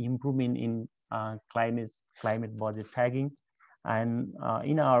of improvement in climate budget tagging. And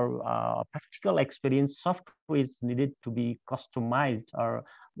in our practical experience, software is needed to be customized or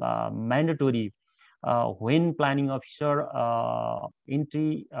mandatory when planning officer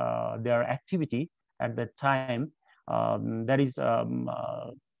entry their activity at that time. There is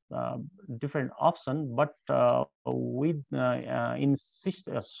different option, but with in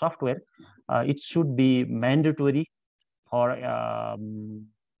software, it should be mandatory for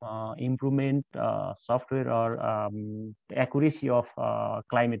improvement software or accuracy of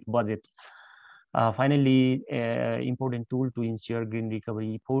climate budget. Finally, important tool to ensure green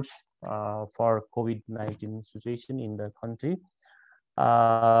recovery efforts for COVID-19 situation in the country.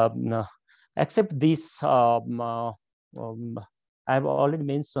 Except this, I've already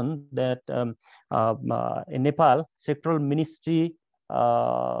mentioned that in Nepal, sectoral ministry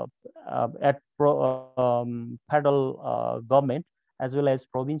at federal government as well as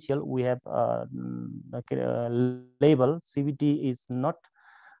provincial, we have label CBT is not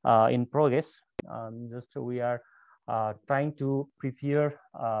in progress. Just we are trying to prepare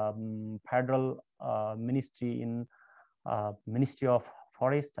federal ministry in Ministry of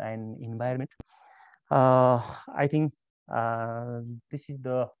Forest and Environment. I think this is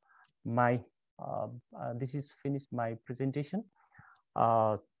this is finished my presentation.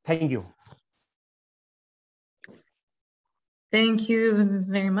 Thank you. Thank you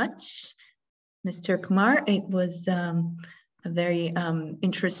very much, Mr. Kumar. It was a very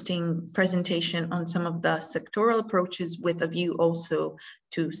interesting presentation on some of the sectoral approaches with a view also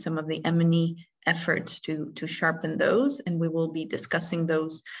to some of the M&E efforts to sharpen those. And we will be discussing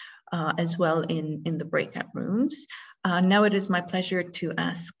those as well in the breakout rooms. Now it is my pleasure to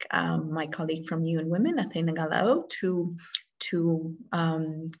ask my colleague from UNWOMEN, Athena Galao, to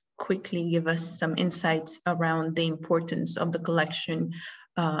quickly give us some insights around the importance of the collection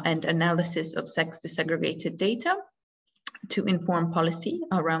and analysis of sex desegregated data to inform policy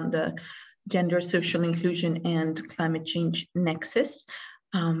around the gender, social inclusion, and climate change nexus.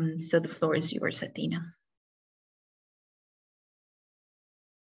 So the floor is yours, Athena.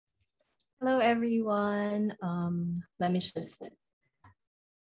 Hello, everyone. Let me just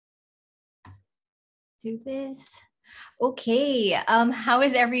do this. Okay, how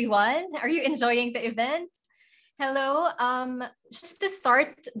is everyone? Are you enjoying the event? Hello, just to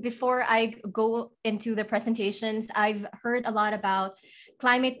start, before I go into the presentations, I've heard a lot about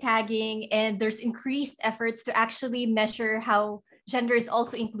climate tagging, and there's increased efforts to actually measure how gender is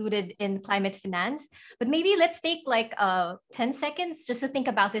also included in climate finance. But maybe let's take like 10 seconds just to think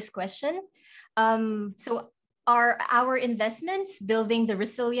about this question. So are our investments building the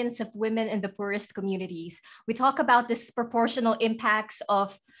resilience of women in the poorest communities? We talk about disproportional impacts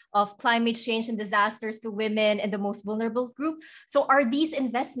of climate change and disasters to women and the most vulnerable group. So are these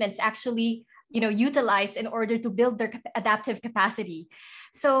investments actually utilized in order to build their adaptive capacity?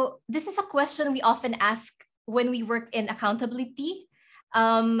 So this is a question we often ask when we work in accountability.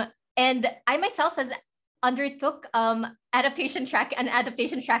 And I myself has undertook adaptation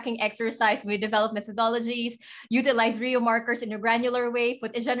tracking exercise. We developed methodologies, utilize Rio markers in a granular way,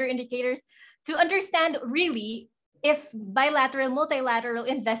 put in gender indicators to understand really if bilateral, multilateral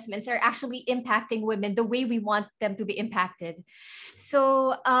investments are actually impacting women the way we want them to be impacted.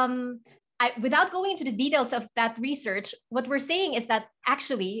 So without going into the details of that research, what we're saying is that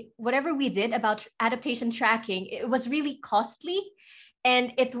actually whatever we did about adaptation tracking, it was really costly,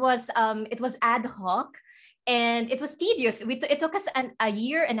 and it was ad hoc, and it was tedious. It took us a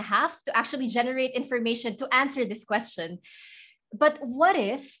year and a half to actually generate information to answer this question. But what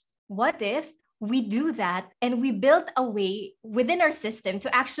if we do that and we build a way within our system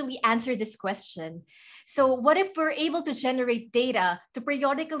to actually answer this question? So what if we're able to generate data to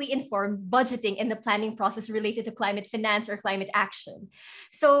periodically inform budgeting in the planning process related to climate finance or climate action?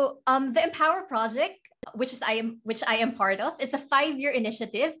 So the Empower project, which I am part of, is a 5-year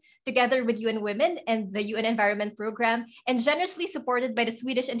initiative together with UNWOMEN and the UN Environment Program, and generously supported by the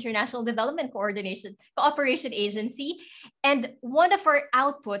Swedish International Development Cooperation Agency. And one of our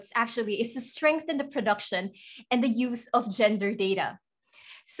outputs actually is to strengthen the production and the use of gender data.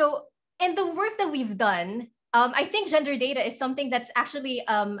 So in the work that we've done, I think gender data is something that's actually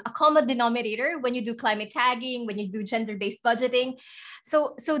a common denominator when you do climate tagging, when you do gender-based budgeting.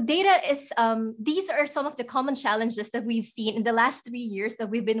 So data is, these are some of the common challenges that we've seen in the last 3 years that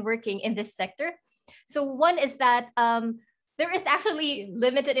we've been working in this sector. So one is that there is actually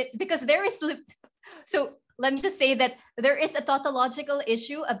limited, because there is so let me just say that there is a tautological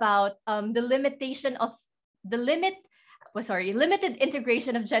issue about the limitation of limited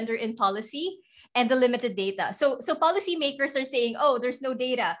integration of gender in policy and the limited data. So policymakers are saying, oh, there's no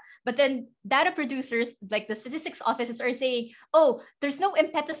data. But then data producers, like the statistics offices, are saying, oh, there's no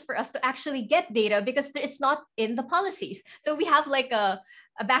impetus for us to actually get data because it's not in the policies. So we have like a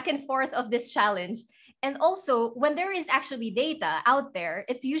back and forth of this challenge. And also, when there is actually data out there,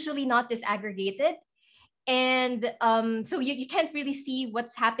 it's usually not disaggregated. And so you can't really see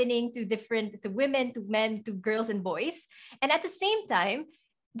what's happening to women, to men, to girls and boys. And at the same time,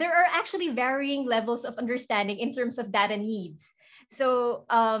 there are actually varying levels of understanding in terms of data needs. So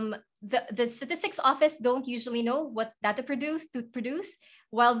the statistics office don't usually know what data to produce,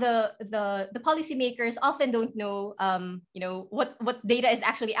 while the policymakers often don't know what data is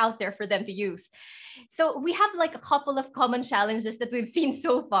actually out there for them to use. So we have like a couple of common challenges that we've seen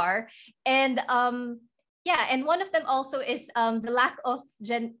so far, and yeah, and one of them also is the lack of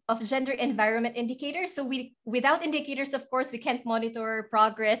gender environment indicators. So without indicators, of course, we can't monitor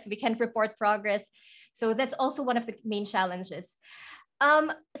progress, we can't report progress. So that's also one of the main challenges.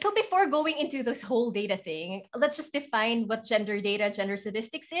 So before going into this whole data thing, let's just define what gender data, gender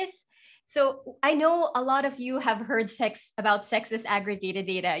statistics is. So I know a lot of you have heard about sexist aggregated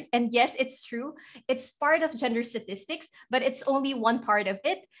data. And yes, it's true. It's part of gender statistics, but it's only one part of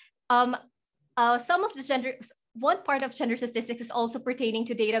it. One part of gender statistics is also pertaining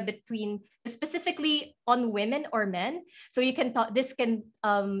to data specifically on women or men. So this can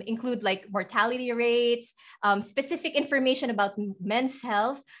include like mortality rates, specific information about men's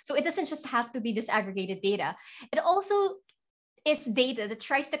health. So it doesn't just have to be disaggregated data. It also is data that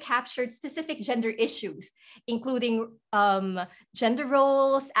tries to capture specific gender issues, including gender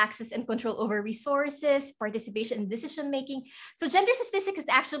roles, access and control over resources, participation in decision-making. So gender statistics is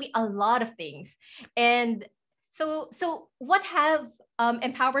actually a lot of things. And so what have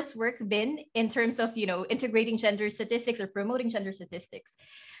Empower's work been in terms of, integrating gender statistics or promoting gender statistics?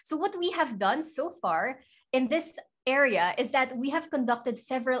 So what we have done so far in this area is that we have conducted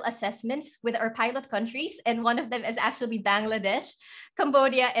several assessments with our pilot countries, and one of them is actually Bangladesh,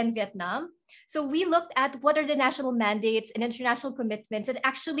 Cambodia, and Vietnam. So we looked at what are the national mandates and international commitments that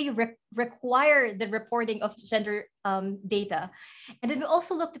actually require the reporting of gender data. And then we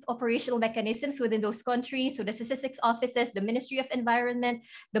also looked at operational mechanisms within those countries. So the statistics offices, the Ministry of Environment,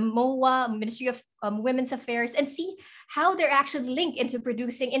 the MOA, Ministry of Women's Affairs, and see how they're actually linked into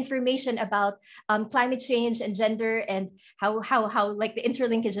producing information about climate change and gender, and how like the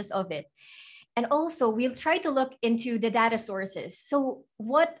interlinkages of it. And also we'll try to look into the data sources. So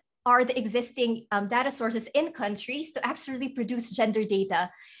what are the existing data sources in countries to actually produce gender data,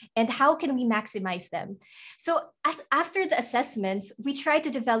 and how can we maximize them? So after the assessments, we try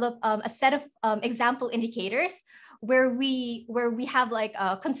to develop a set of example indicators where we have like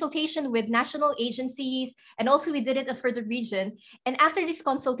a consultation with national agencies, and also we did it for the region. And after this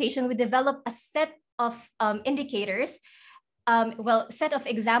consultation, we developed a set of indicators, set of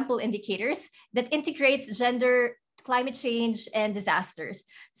example indicators that integrates gender, climate change, and disasters.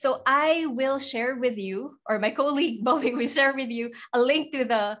 So I will share with you, or my colleague Bowie will share with you, a link to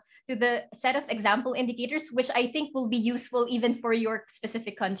the set of example indicators, which I think will be useful even for your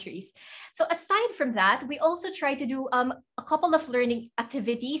specific countries. So aside from that, we also try to do a couple of learning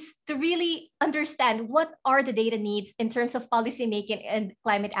activities to really understand what are the data needs in terms of policymaking and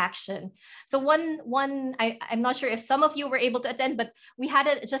climate action. So I'm not sure if some of you were able to attend, but we had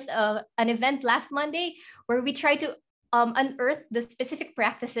an event last Monday where we tried to unearth the specific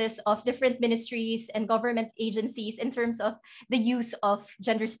practices of different ministries and government agencies in terms of the use of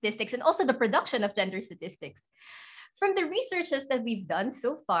gender statistics and also the production of gender statistics. From the researches that we've done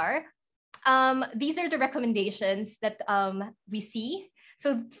so far, these are the recommendations that we see.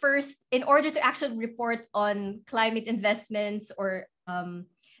 So first, in order to actually report on climate investments or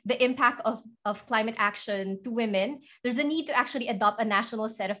the impact of climate action to women, there's a need to actually adopt a national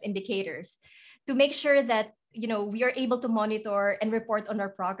set of indicators to make sure that we are able to monitor and report on our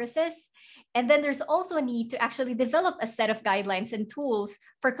progresses. And then there's also a need to actually develop a set of guidelines and tools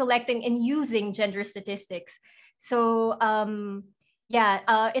for collecting and using gender statistics. So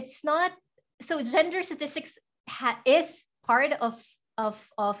it's not, so gender statistics is part of the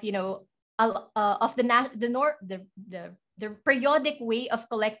periodic way of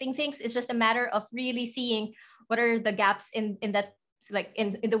collecting things. It's just a matter of really seeing what are the gaps in that, like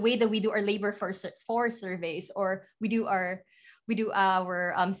in the way that we do our labor force surveys, or we do our we do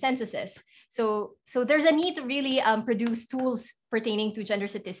our censuses. So there's a need to really produce tools pertaining to gender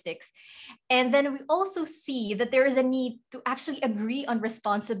statistics. And then we also see that there is a need to actually agree on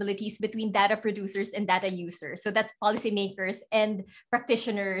responsibilities between data producers and data users. So that's policymakers and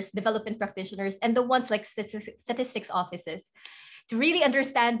practitioners, development practitioners, and the ones like statistics offices, to really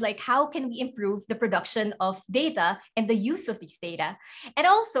understand like how can we improve the production of data and the use of these data. And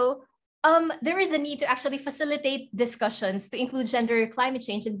also, there is a need to actually facilitate discussions to include gender, climate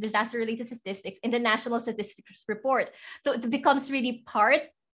change, and disaster-related statistics in the National Statistics Report. So it becomes really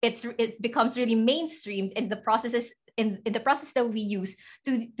it becomes really mainstreamed in the processes in the process that we use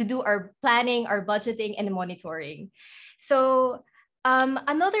to do our planning, our budgeting, and monitoring. So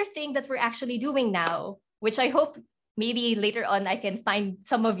another thing that we're actually doing now, which I hope maybe later on I can find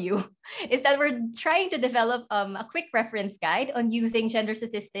some of you, is that we're trying to develop a quick reference guide on using gender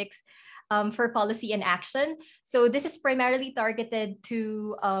statistics for policy and action. So this is primarily targeted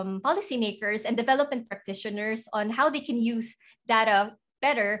to policymakers and development practitioners on how they can use data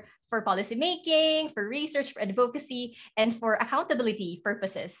better for policymaking, for research, for advocacy, and for accountability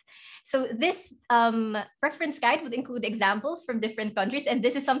purposes. So this reference guide would include examples from different countries. And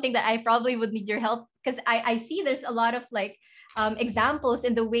this is something that I probably would need your help, because I see there's a lot of like examples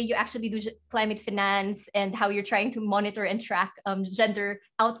in the way you actually do climate finance and how you're trying to monitor and track gender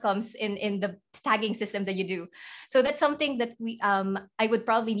outcomes in the tagging system that you do. So that's something that I would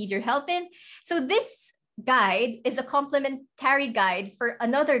probably need your help in. So this guide is a complementary guide for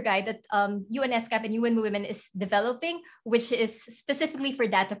another guide that UNSCAP and UNWOMEN is developing, which is specifically for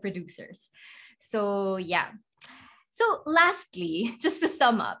data producers. So yeah. So lastly, just to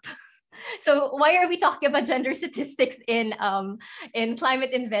sum up, so why are we talking about gender statistics in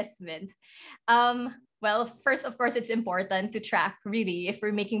climate investments? Well, first, of course, it's important to track really if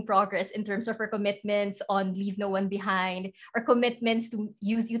we're making progress in terms of our commitments on leave no one behind, our commitments to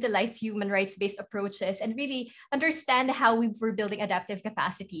utilize human rights-based approaches, and really understand how we're building adaptive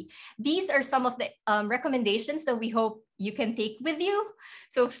capacity. These are some of the recommendations that we hope you can take with you.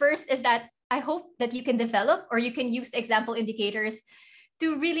 So first is that I hope that you can develop or you can use example indicators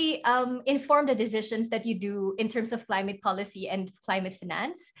to really inform the decisions that you do in terms of climate policy and climate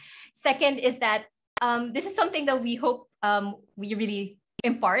finance. Second is that this is something that we hope we really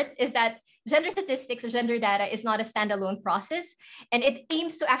impart, is that gender statistics or gender data is not a standalone process, and it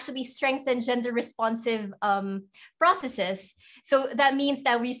aims to actually strengthen gender responsive processes. So that means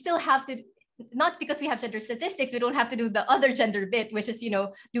that we still have to, not because we have gender statistics, we don't have to do the other gender bit, which is,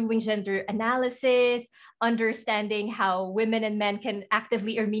 doing gender analysis, understanding how women and men can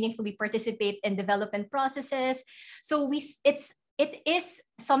actively or meaningfully participate in development processes. So it is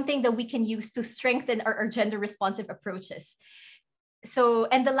something that we can use to strengthen our gender responsive approaches. So,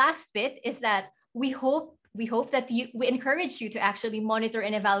 and the last bit is that we hope that we encourage you to actually monitor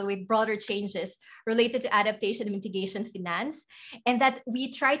and evaluate broader changes related to adaptation and mitigation finance, and that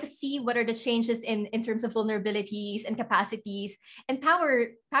we try to see what are the changes in terms of vulnerabilities and capacities and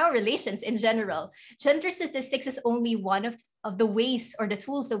power relations in general. Gender statistics is only one of the ways or the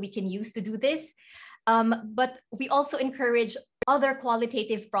tools that we can use to do this. But we also encourage other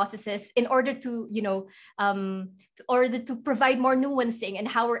qualitative processes in order to, provide more nuancing and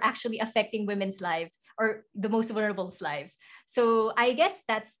how we're actually affecting women's lives or the most vulnerable's lives. So I guess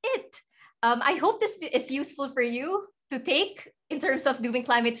that's it. I hope this is useful for you to take in terms of doing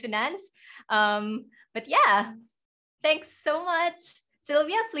climate finance. But yeah, thanks so much.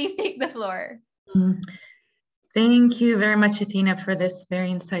 Sylvia, please take the floor. Thank you very much, Athena, for this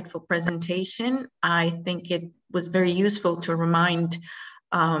very insightful presentation. I think it was very useful to remind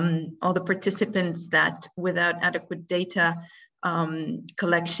all the participants that without adequate data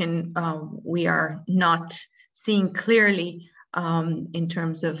collection, we are not seeing clearly in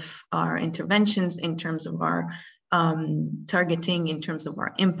terms of our interventions, in terms of our targeting, in terms of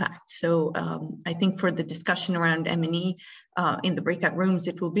our impact. So I think for the discussion around M&E in the breakout rooms,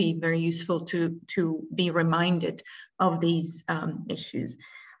 it will be very useful to be reminded of these issues.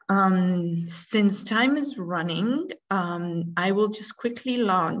 Since time is running, I will just quickly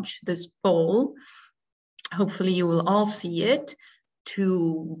launch this poll. Hopefully you will all see it,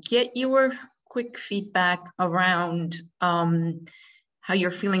 to get your quick feedback around how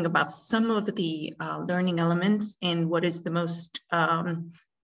you're feeling about some of the learning elements and what is the most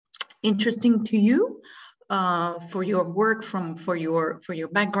interesting to you for your work, for your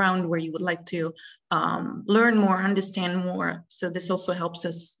background, where you would like to learn more, understand more. So this also helps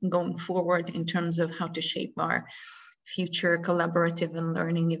us going forward in terms of how to shape our future collaborative and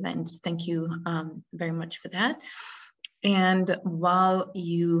learning events. Thank you very much for that. And while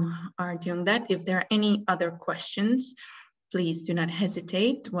you are doing that, if there are any other questions, please do not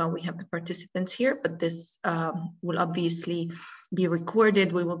hesitate while we have the participants here, but this will obviously be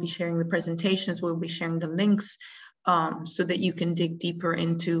recorded. We will be sharing the presentations, we'll be sharing the links so that you can dig deeper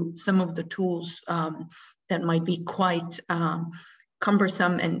into some of the tools that might be quite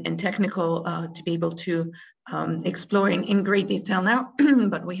cumbersome and technical to be able to explore in great detail now,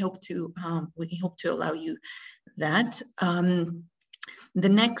 but we hope to allow you that. The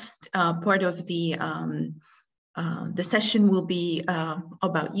next part of the session will be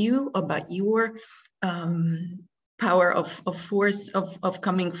about you, about your power of force of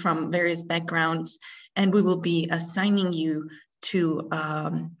coming from various backgrounds, and we will be assigning you to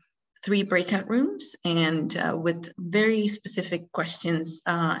 3 breakout rooms, and with very specific questions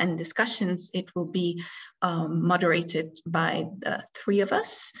and discussions. It will be moderated by the 3 of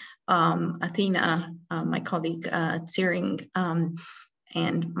us, Athena, my colleague Tsering,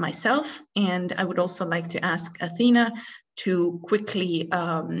 and myself. And I would also like to ask Athena to quickly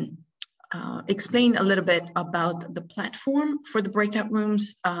explain a little bit about the platform for the breakout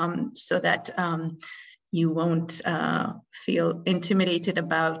rooms so that you won't feel intimidated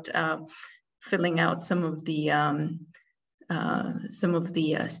about filling out some of the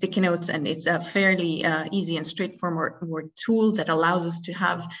sticky notes. And it's a fairly easy and straightforward tool that allows us to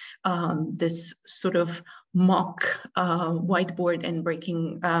have this sort of mock whiteboard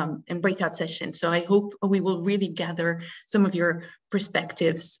and breakout session. So I hope we will really gather some of your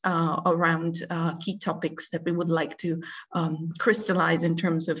perspectives around key topics that we would like to crystallize in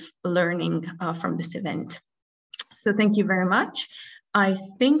terms of learning from this event. So thank you very much. I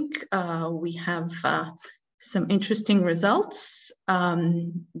think we have some interesting results,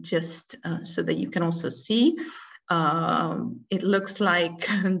 just so that you can also see. It looks like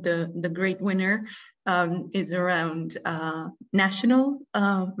the great winner is around national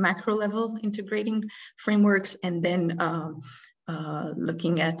macro level integrating frameworks, and then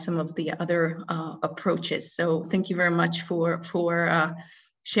looking at some of the other approaches. So thank you very much for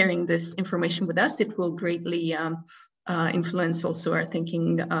sharing this information with us. It will greatly influence also our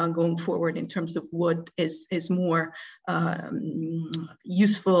thinking going forward in terms of what is more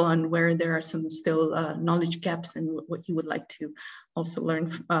useful and where there are some still knowledge gaps, and what you would like to also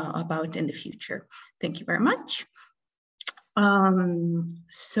learn about in the future. Thank you very much.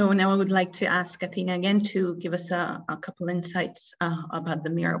 So now I would like to ask Athena again to give us a couple insights about the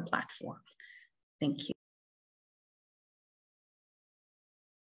Miro platform. Thank you.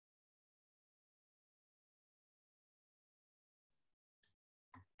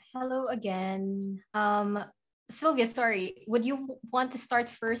 Hello again. Sylvia, sorry, would you want to start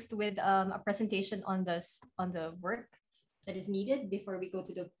first with a presentation on the work that is needed before we go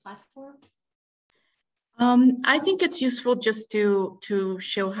to the platform? I think it's useful just to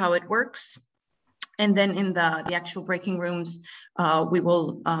show how it works, and then in the actual breaking rooms, we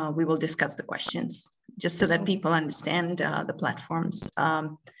will discuss the questions, just so that people understand the platform's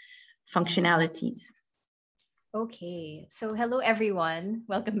functionalities. Okay, so hello everyone,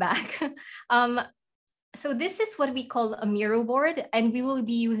 welcome back. So this is what we call a Miro board, and we will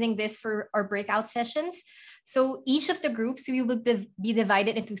be using this for our breakout sessions. So each of the groups, we will be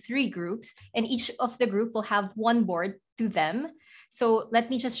divided into 3 groups, and each of the group will have 1 board to them. So let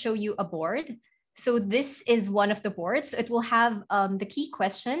me just show you a board. So this is one of the boards. It will have the key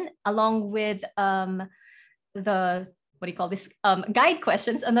question along with the guide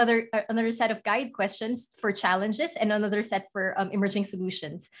questions, another set of guide questions for challenges, and another set for emerging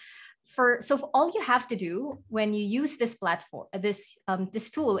solutions. So all you have to do when you use this platform, this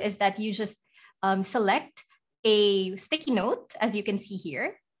tool, is that you just select a sticky note, as you can see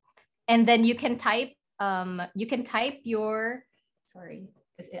here, and then you can type your, sorry,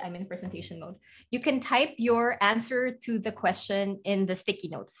 I'm in presentation mode. You can type your answer to the question in the sticky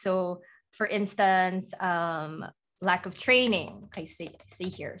notes. So for instance, lack of training, I see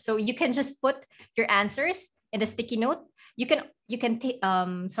here. So you can just put your answers in the sticky note. You can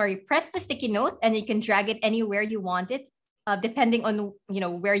press the sticky note, and you can drag it anywhere you want it, depending on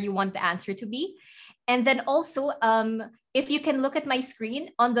where you want the answer to be. And then also, if you can look at my screen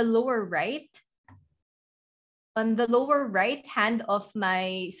on the lower right hand of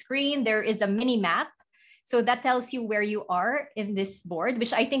my screen, there is a mini map. So that tells you where you are in this board,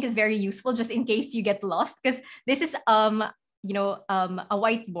 which I think is very useful just in case you get lost, because this is a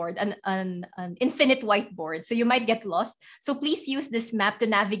whiteboard, an infinite whiteboard. So you might get lost. So please use this map to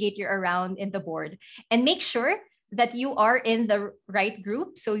navigate you around in the board, and make sure that you are in the right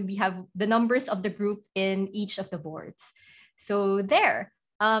group. So we have the numbers of the group in each of the boards. So there.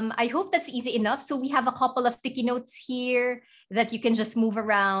 I hope that's easy enough. So we have a couple of sticky notes here, that you can just move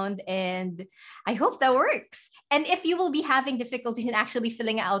around, and I hope that works. And if you will be having difficulties in actually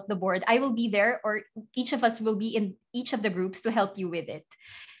filling out the board, I will be there, or each of us will be in each of the groups to help you with it.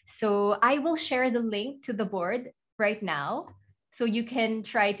 So I will share the link to the board right now, so you can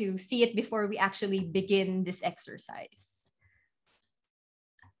try to see it before we actually begin this exercise.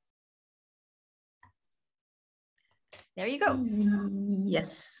 There you go.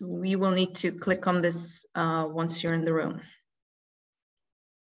 Yes, we will need to click on this once you're in the room.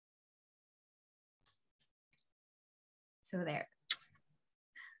 So there.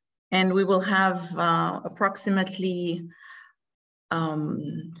 And we will have approximately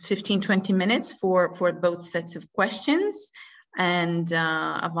 15-20 minutes for both sets of questions, and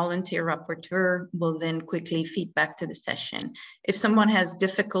a volunteer rapporteur will then quickly feed back to the session. If someone has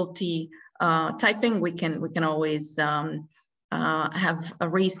difficulty typing, we can always have a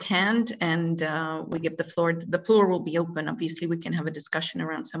raised hand, and we give the floor. The floor will be open. Obviously, we can have a discussion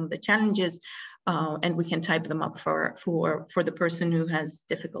around some of the challenges, and we can type them up for the person who has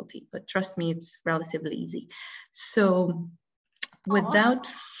difficulty. But trust me, it's relatively easy. So without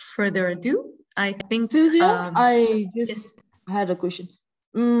further ado, I think Sylvia, I just had a question.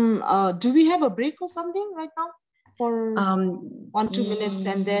 Do we have a break or something right now for 1-2 minutes,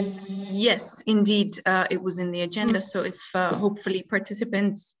 and then? Yes, indeed, it was in the agenda. So if hopefully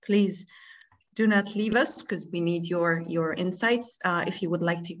participants, please do not leave us, because we need your insights. If you would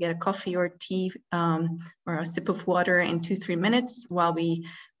like to get a coffee or tea or a sip of water in 2-3 minutes while we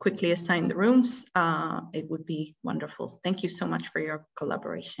quickly assign the rooms, it would be wonderful. Thank you so much for your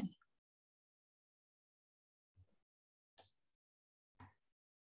collaboration.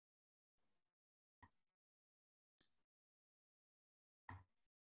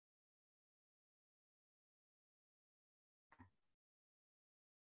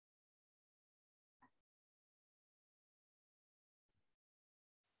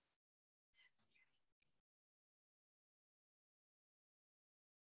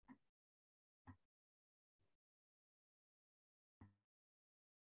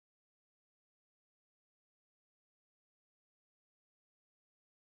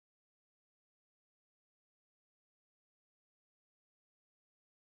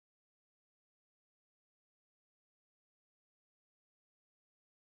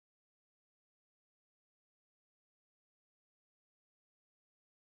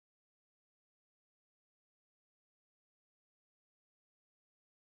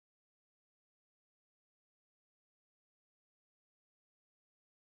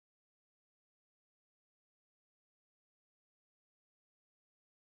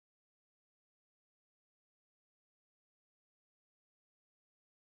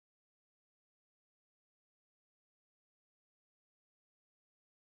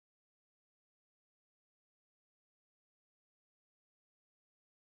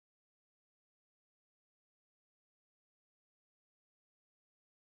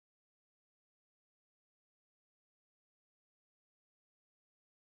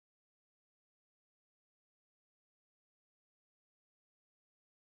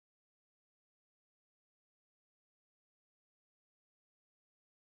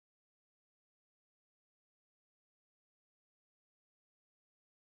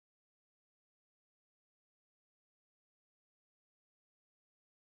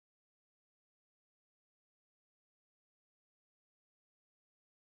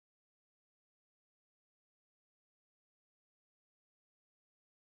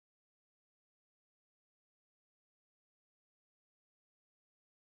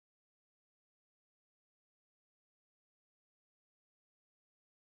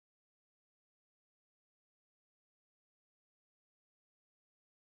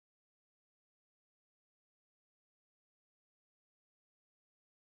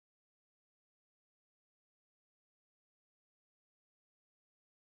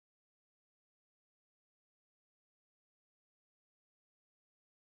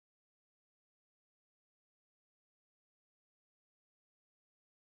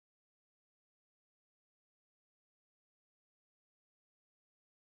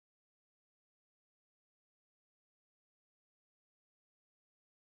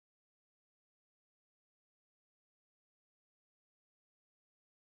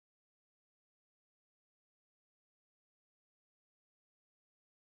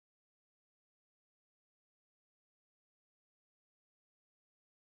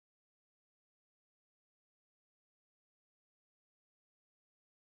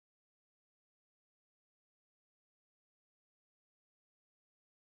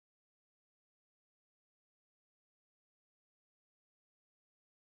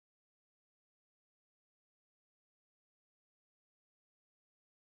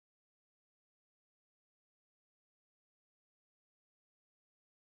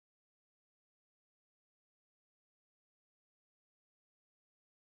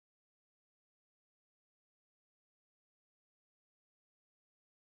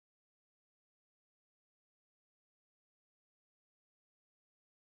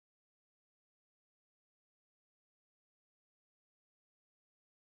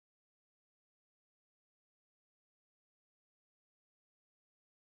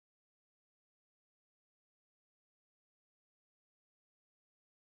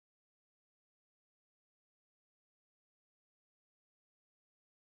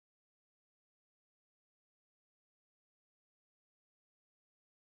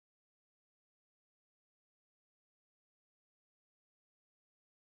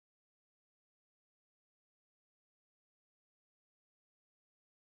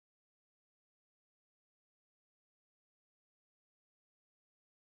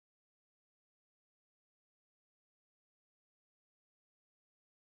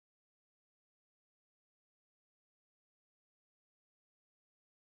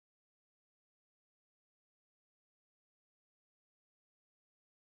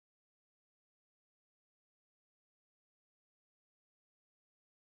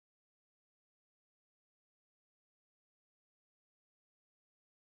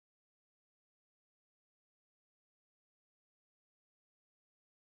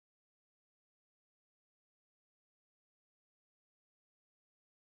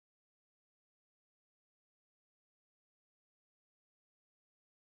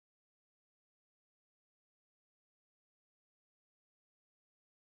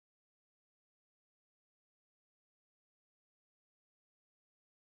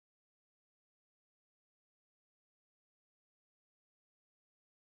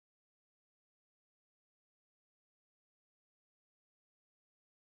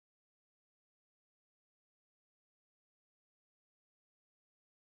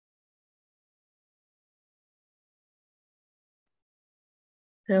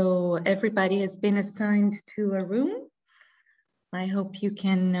 So everybody has been assigned to a room. I hope you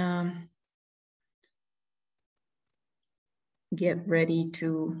can get ready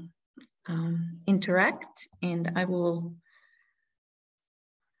to interact, and I will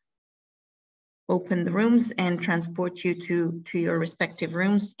open the rooms and transport you to your respective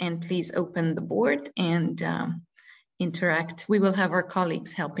rooms. And please open the board and interact. We will have our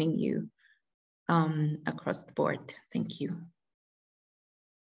colleagues helping you across the board. Thank you.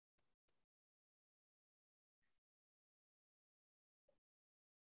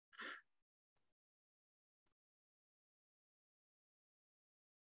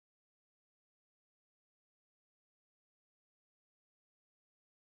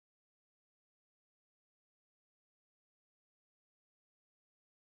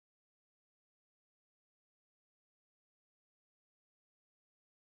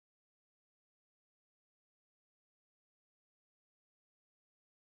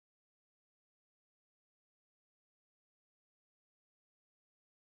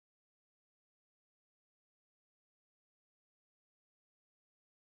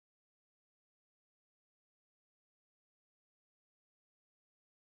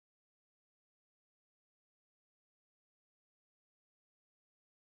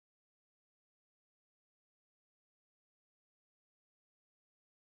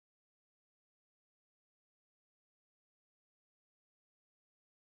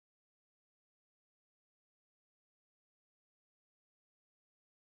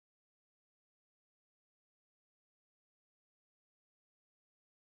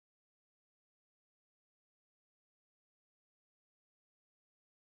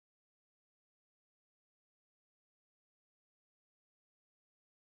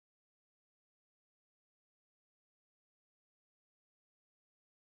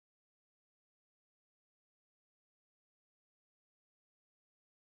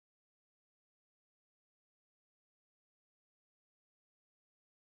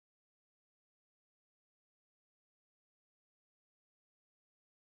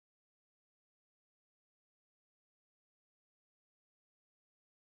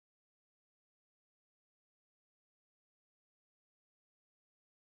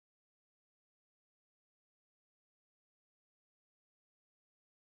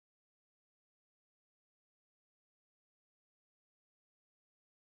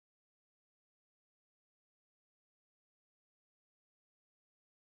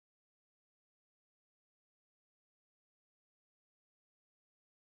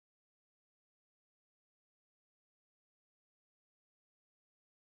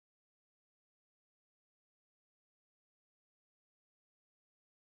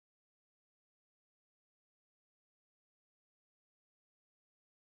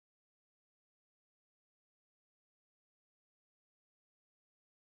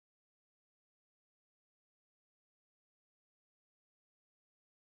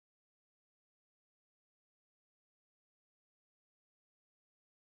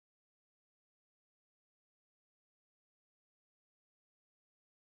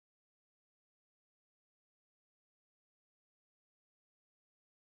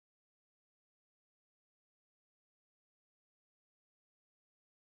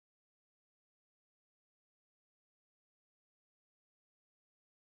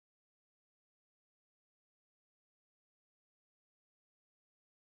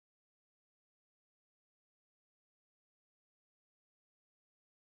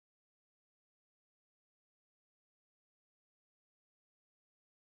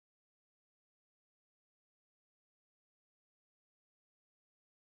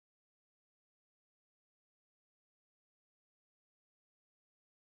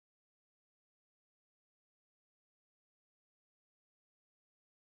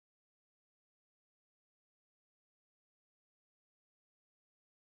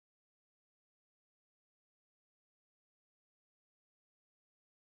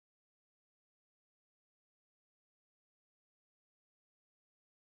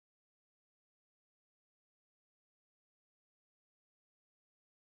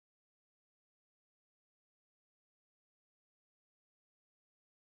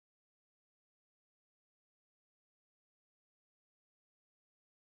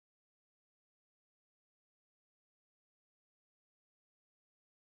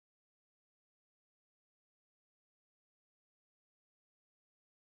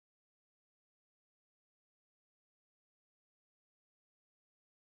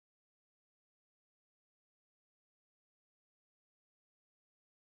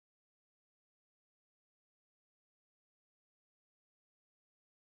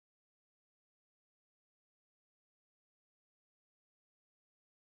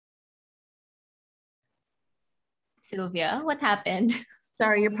 Sylvia. What happened?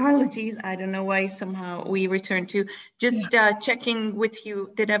 Sorry, apologies. I don't know why somehow we returned to just checking with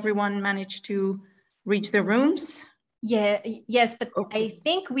you. Did everyone manage to reach the rooms? Yeah, yes, but Okay. I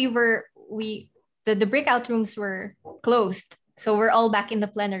think the breakout rooms were closed. So we're all back in the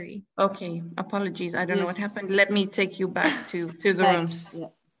plenary. Okay, apologies. I don't know what happened. Let me take you back to the rooms. Yeah.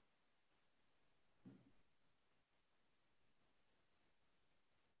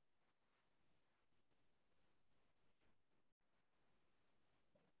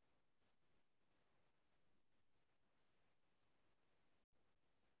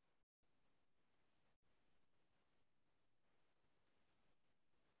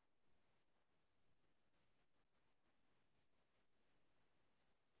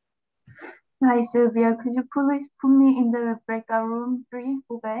 Hi, Sylvia. Could you please put me in the breakout room 3,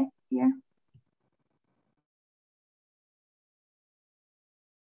 Ube, here?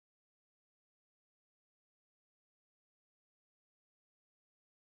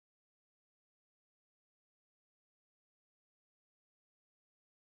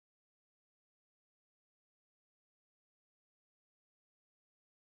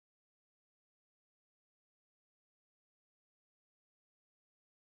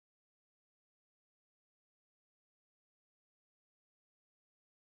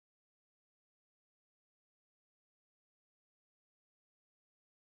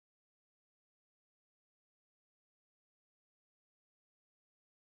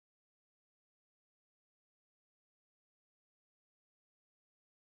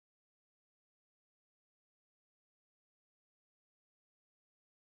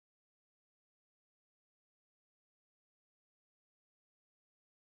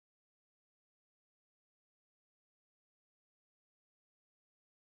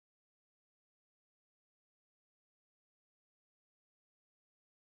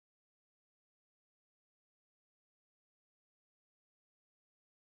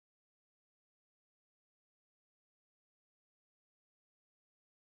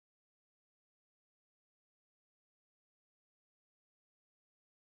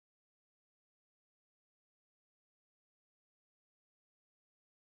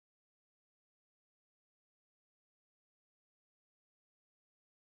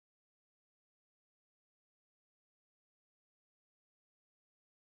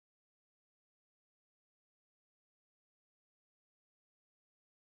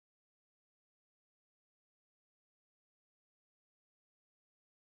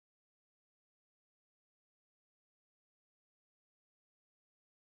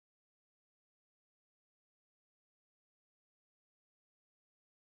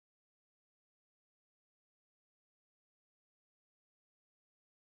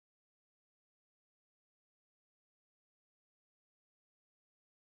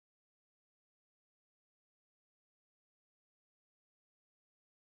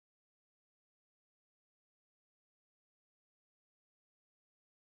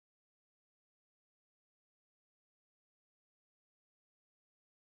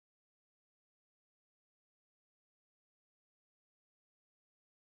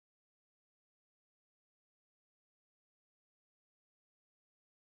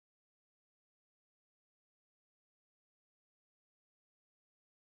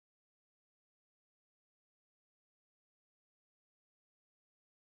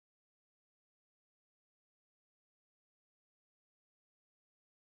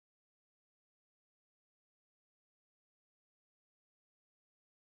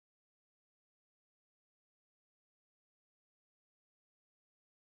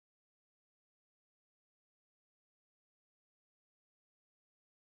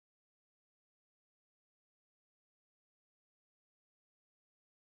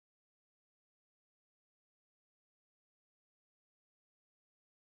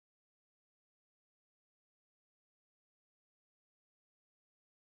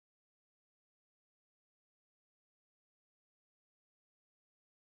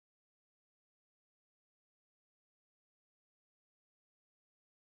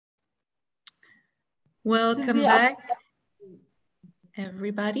 Welcome Sylvia, back,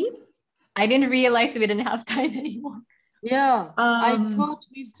 everybody. I didn't realize we didn't have time anymore. Yeah, I thought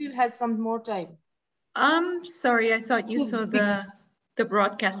we still had some more time. Sorry, I thought you saw the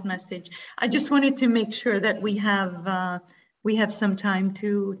broadcast message. I just wanted to make sure that we have some time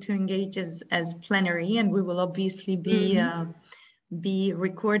to engage as plenary, and we will obviously be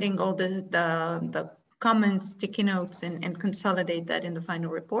recording all the comments, sticky notes, and consolidate that in the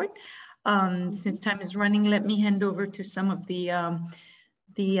final report. Since time is running, let me hand over to some of the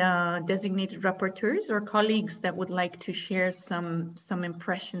designated rapporteurs or colleagues that would like to share some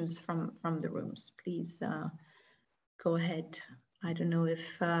impressions from the rooms. Please go ahead. I don't know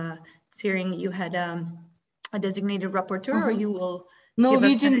if Tsering, you had a designated rapporteur, or you will. No,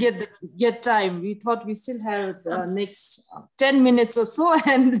 we didn't get time. We thought we still had the next 10 minutes or so,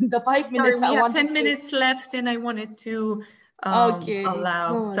 and the 5 minutes. Sorry, we have 10 minutes left, and I wanted to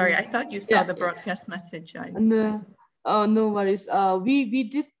allow. No sorry, I thought you saw the broadcast message. No, no worries. We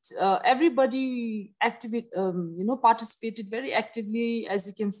did. Everybody participated very actively, as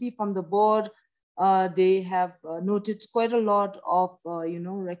you can see from the board. They have noted quite a lot of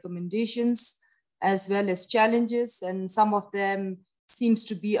recommendations as well as challenges, and some of them seems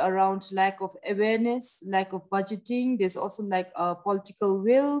to be around lack of awareness, lack of budgeting. There's also like a political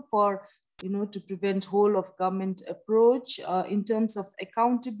will for, to prevent whole of government approach. In terms of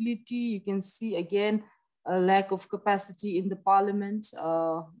accountability, you can see again, a lack of capacity in the parliament.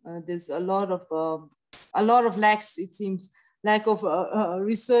 There's a lot of lacks, it seems, lack of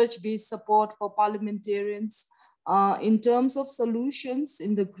research-based support for parliamentarians. In terms of solutions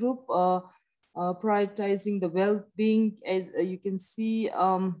in the group, prioritizing the well-being, as you can see,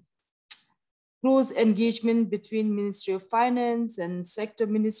 close engagement between Ministry of Finance and sector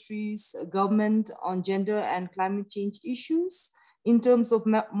ministries, government on gender and climate change issues. In terms of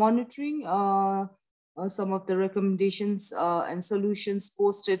monitoring, some of the recommendations and solutions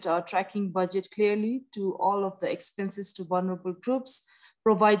posted tracking budget clearly to all of the expenses to vulnerable groups,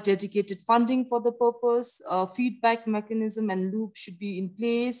 provide dedicated funding for the purpose, feedback mechanism and loop should be in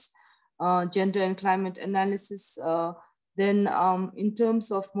place, gender and climate analysis. Then in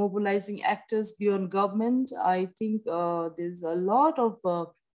terms of mobilizing actors beyond government, I think there's a lot of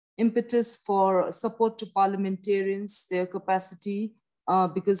impetus for support to parliamentarians, their capacity,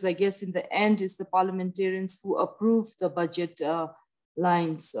 because I guess in the end it's the parliamentarians who approve the budget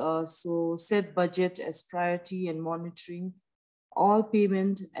lines. So set budget as priority and monitoring all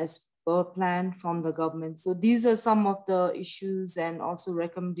payment as per plan from the government. So these are some of the issues and also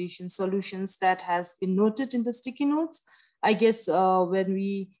recommendation solutions that has been noted in the sticky notes. I guess when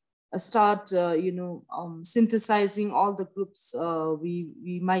we start, synthesizing all the groups,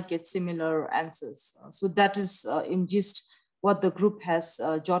 we might get similar answers. So that is in gist what the group has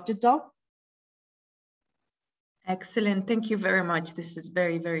jotted down. Excellent, thank you very much. This is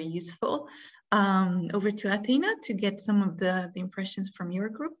very, very useful. Over to Athena to get some of the impressions from your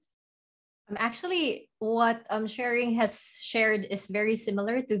group. Actually, what Sharing has shared is very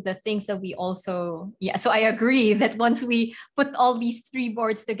similar to the things that we also, so I agree that once we put all these three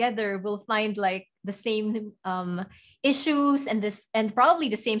boards together, we'll find like the same issues and probably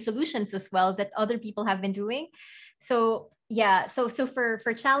the same solutions as well that other people have been doing. So yeah, so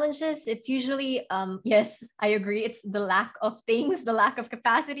for challenges, it's usually, yes, I agree. It's the lack of things, the lack of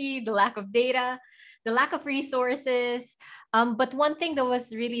capacity, the lack of data, the lack of resources. But one thing that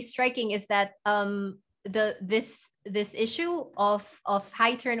was really striking is that this issue of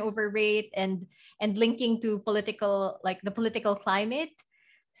high turnover rate and linking to political, like the political climate.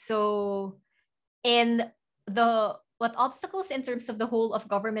 So in what obstacles in terms of the whole of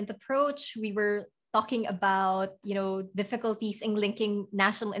government approach, we were talking about, difficulties in linking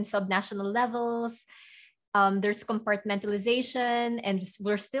national and subnational levels. There's compartmentalization, and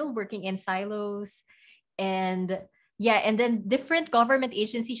we're still working in silos. And then different government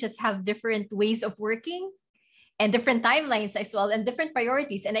agencies just have different ways of working and different timelines as well, and different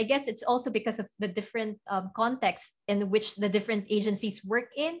priorities. And I guess it's also because of the different contexts in which the different agencies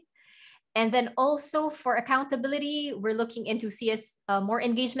work in. And then also for accountability, we're looking into more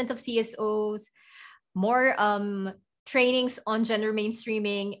engagement of CSOs, more trainings on gender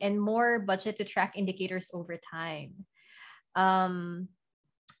mainstreaming, and more budget to track indicators over time.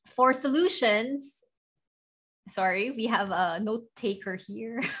 For solutions, sorry, we have a note taker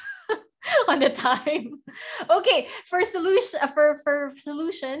here on the time. Okay, for solutions,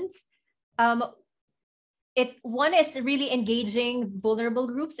 one is really engaging vulnerable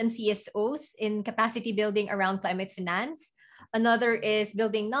groups and CSOs in capacity building around climate finance. Another is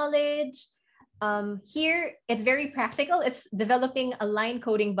building knowledge. Here, it's very practical. It's developing a line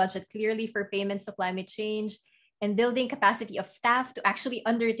coding budget clearly for payments to climate change and building capacity of staff to actually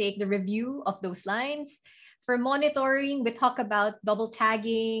undertake the review of those lines. For monitoring, we talk about double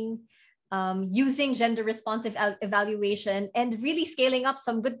tagging, using gender responsive evaluation, and really scaling up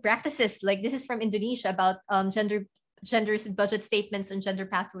some good practices. Like this is from Indonesia about gender budget statements and gender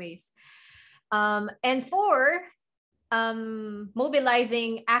pathways. And for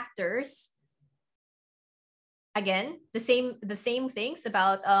mobilizing actors, again, the same things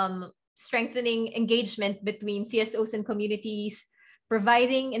about strengthening engagement between CSOs and communities,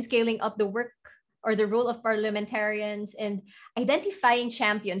 providing and scaling up the work or the role of parliamentarians, and identifying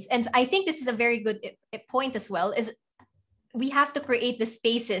champions. And I think this is a very good point as well, is we have to create the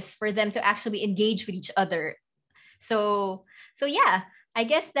spaces for them to actually engage with each other. So yeah, I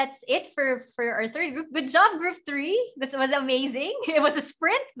guess that's it for our third group. Good job, group 3. This was amazing. It was a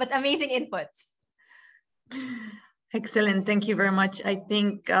sprint, but amazing inputs. Excellent. Thank you very much. I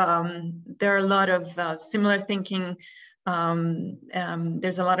think there are a lot of similar thinking.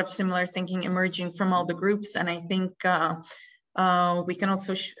 There's a lot of similar thinking emerging from all the groups. And I think we can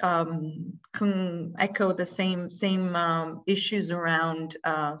also echo the same issues around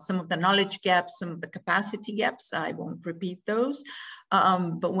some of the knowledge gaps, some of the capacity gaps. I won't repeat those.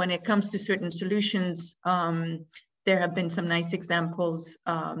 But when it comes to certain solutions, there have been some nice examples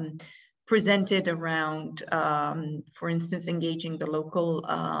presented around, for instance, engaging the local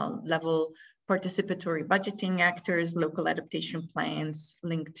level participatory budgeting actors, local adaptation plans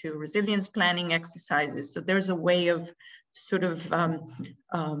linked to resilience planning exercises. So there's a way of sort of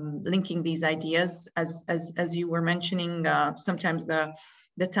linking these ideas, as you were mentioning. Sometimes the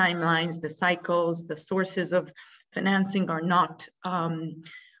timelines, the cycles, the sources of financing are not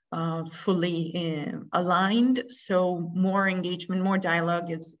fully aligned. So more engagement, more dialogue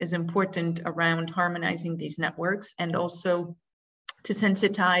is important around harmonizing these networks, and also to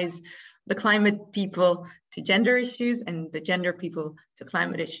sensitize the climate people to gender issues and the gender people to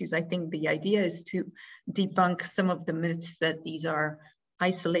climate issues. I think the idea is to debunk some of the myths that these are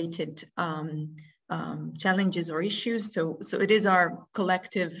isolated challenges or issues. So it is our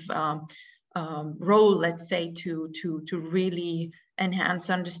collective role, let's say, to really enhance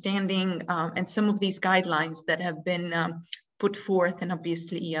understanding, and some of these guidelines that have been put forth. And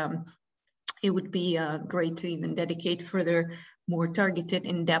obviously, it would be great to even dedicate further, more targeted,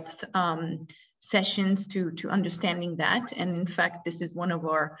 in-depth sessions to understanding that. And in fact, this is one of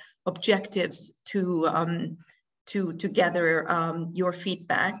our objectives to gather your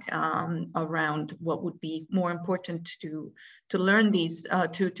feedback around what would be more important to learn these,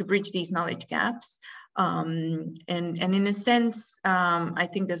 to bridge these knowledge gaps. And in a sense, I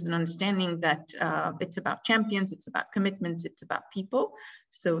think there's an understanding that it's about champions, it's about commitments, it's about people.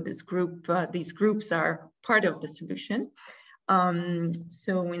 So this group, these groups are part of the solution.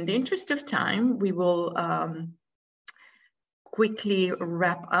 So in the interest of time, we will quickly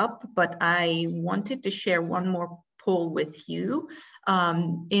wrap up, but I wanted to share one more poll with you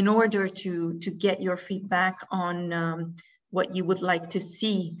in order to get your feedback on what you would like to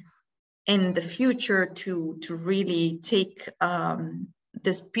see in the future to really take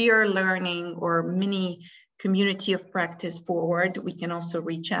this peer learning or mini community of practice forward. We can also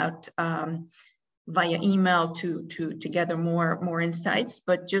reach out via email to gather more insights,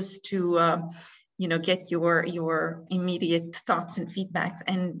 but just to get your immediate thoughts and feedbacks.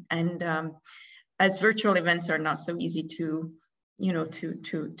 And as virtual events are not so easy to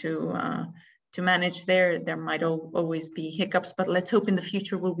manage, there might always be hiccups, but let's hope in the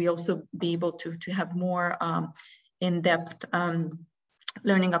future we'll also be able to have more in-depth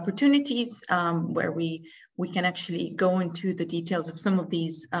learning opportunities where we can actually go into the details of some of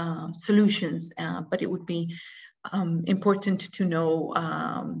these solutions. But it would be important to know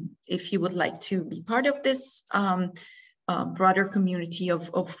if you would like to be part of this broader community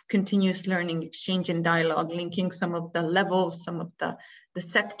of continuous learning, exchange and dialogue, linking some of the levels, some of the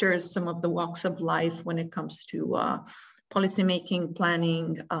sectors, some of the walks of life when it comes to policymaking,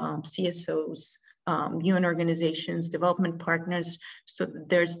 planning, CSOs, UN organizations, development partners, so that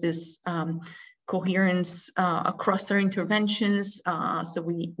there's this coherence across our interventions. So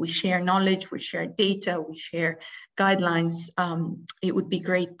we share knowledge, we share data, we share guidelines. It would be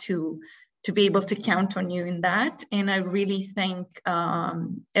great to be able to count on you in that. And I really thank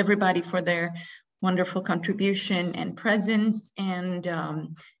everybody for their wonderful contribution and presence, and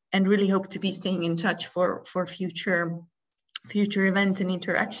really hope to be staying in touch for future events and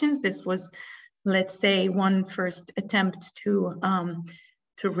interactions. This was, let's say, one first attempt to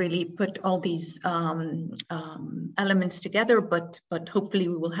really put all these elements together, but hopefully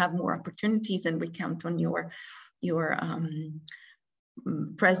we will have more opportunities, and we count on your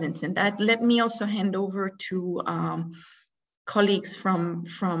presence in that. Let me also hand over to colleagues from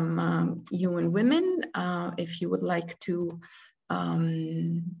UN Women, if you would like to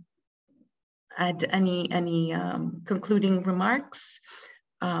add any concluding remarks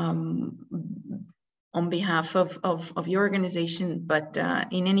on behalf of your organization. But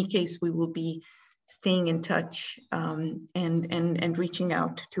in any case, we will be staying in touch and reaching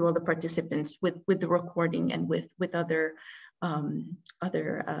out to all the participants with the recording and with other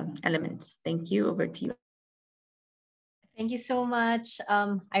elements. Thank you. Over to you. Thank you so much.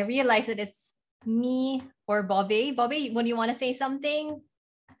 I realize that it's me or Bobby. Bobby, would you want to say something?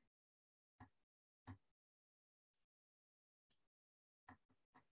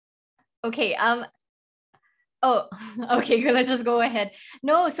 Okay. Oh, okay. Let's just go ahead.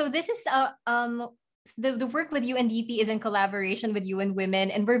 No, so this is the work with UNDP is in collaboration with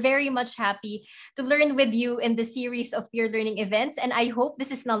UNWOMEN, and we're very much happy to learn with you in the series of peer learning events. And I hope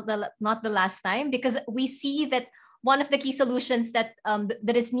this is not the last time, because we see that one of the key solutions that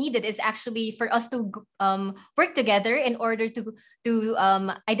that is needed is actually for us to work together in order to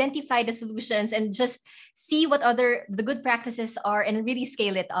identify the solutions and just see what the good practices are and really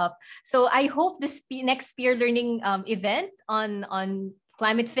scale it up. So I hope this next peer learning event on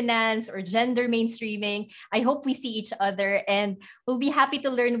climate finance or gender mainstreaming, I hope we see each other, and we'll be happy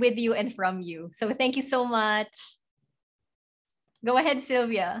to learn with you and from you. So thank you so much. Go ahead,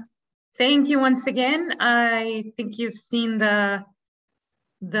 Sylvia. Thank you once again. I think you've seen the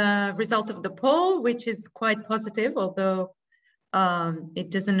result of the poll, which is quite positive, although it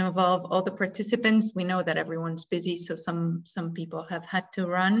doesn't involve all the participants. We know that everyone's busy, so some people have had to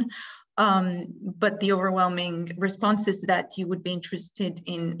run. But the overwhelming response is that you would be interested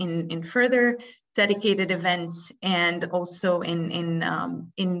in further dedicated events, and also in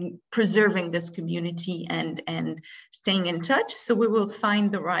preserving this community and staying in touch. So we will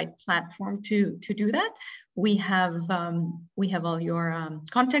find the right platform to do that. We have all your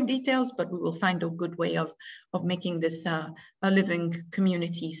contact details, but we will find a good way of making this a living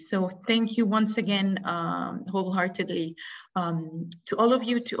community. So thank you once again, wholeheartedly, to all of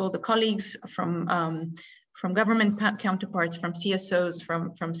you, to all the colleagues from government counterparts, from CSOs,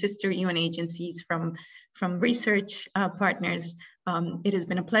 from sister UN agencies, from research partners. It has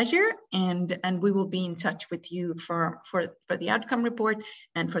been a pleasure, and we will be in touch with you for the outcome report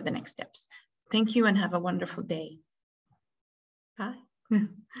and for the next steps. Thank you and have a wonderful day. Bye.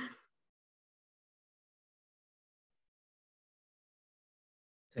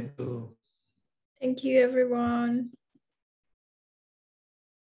 Thank you. Thank you, everyone.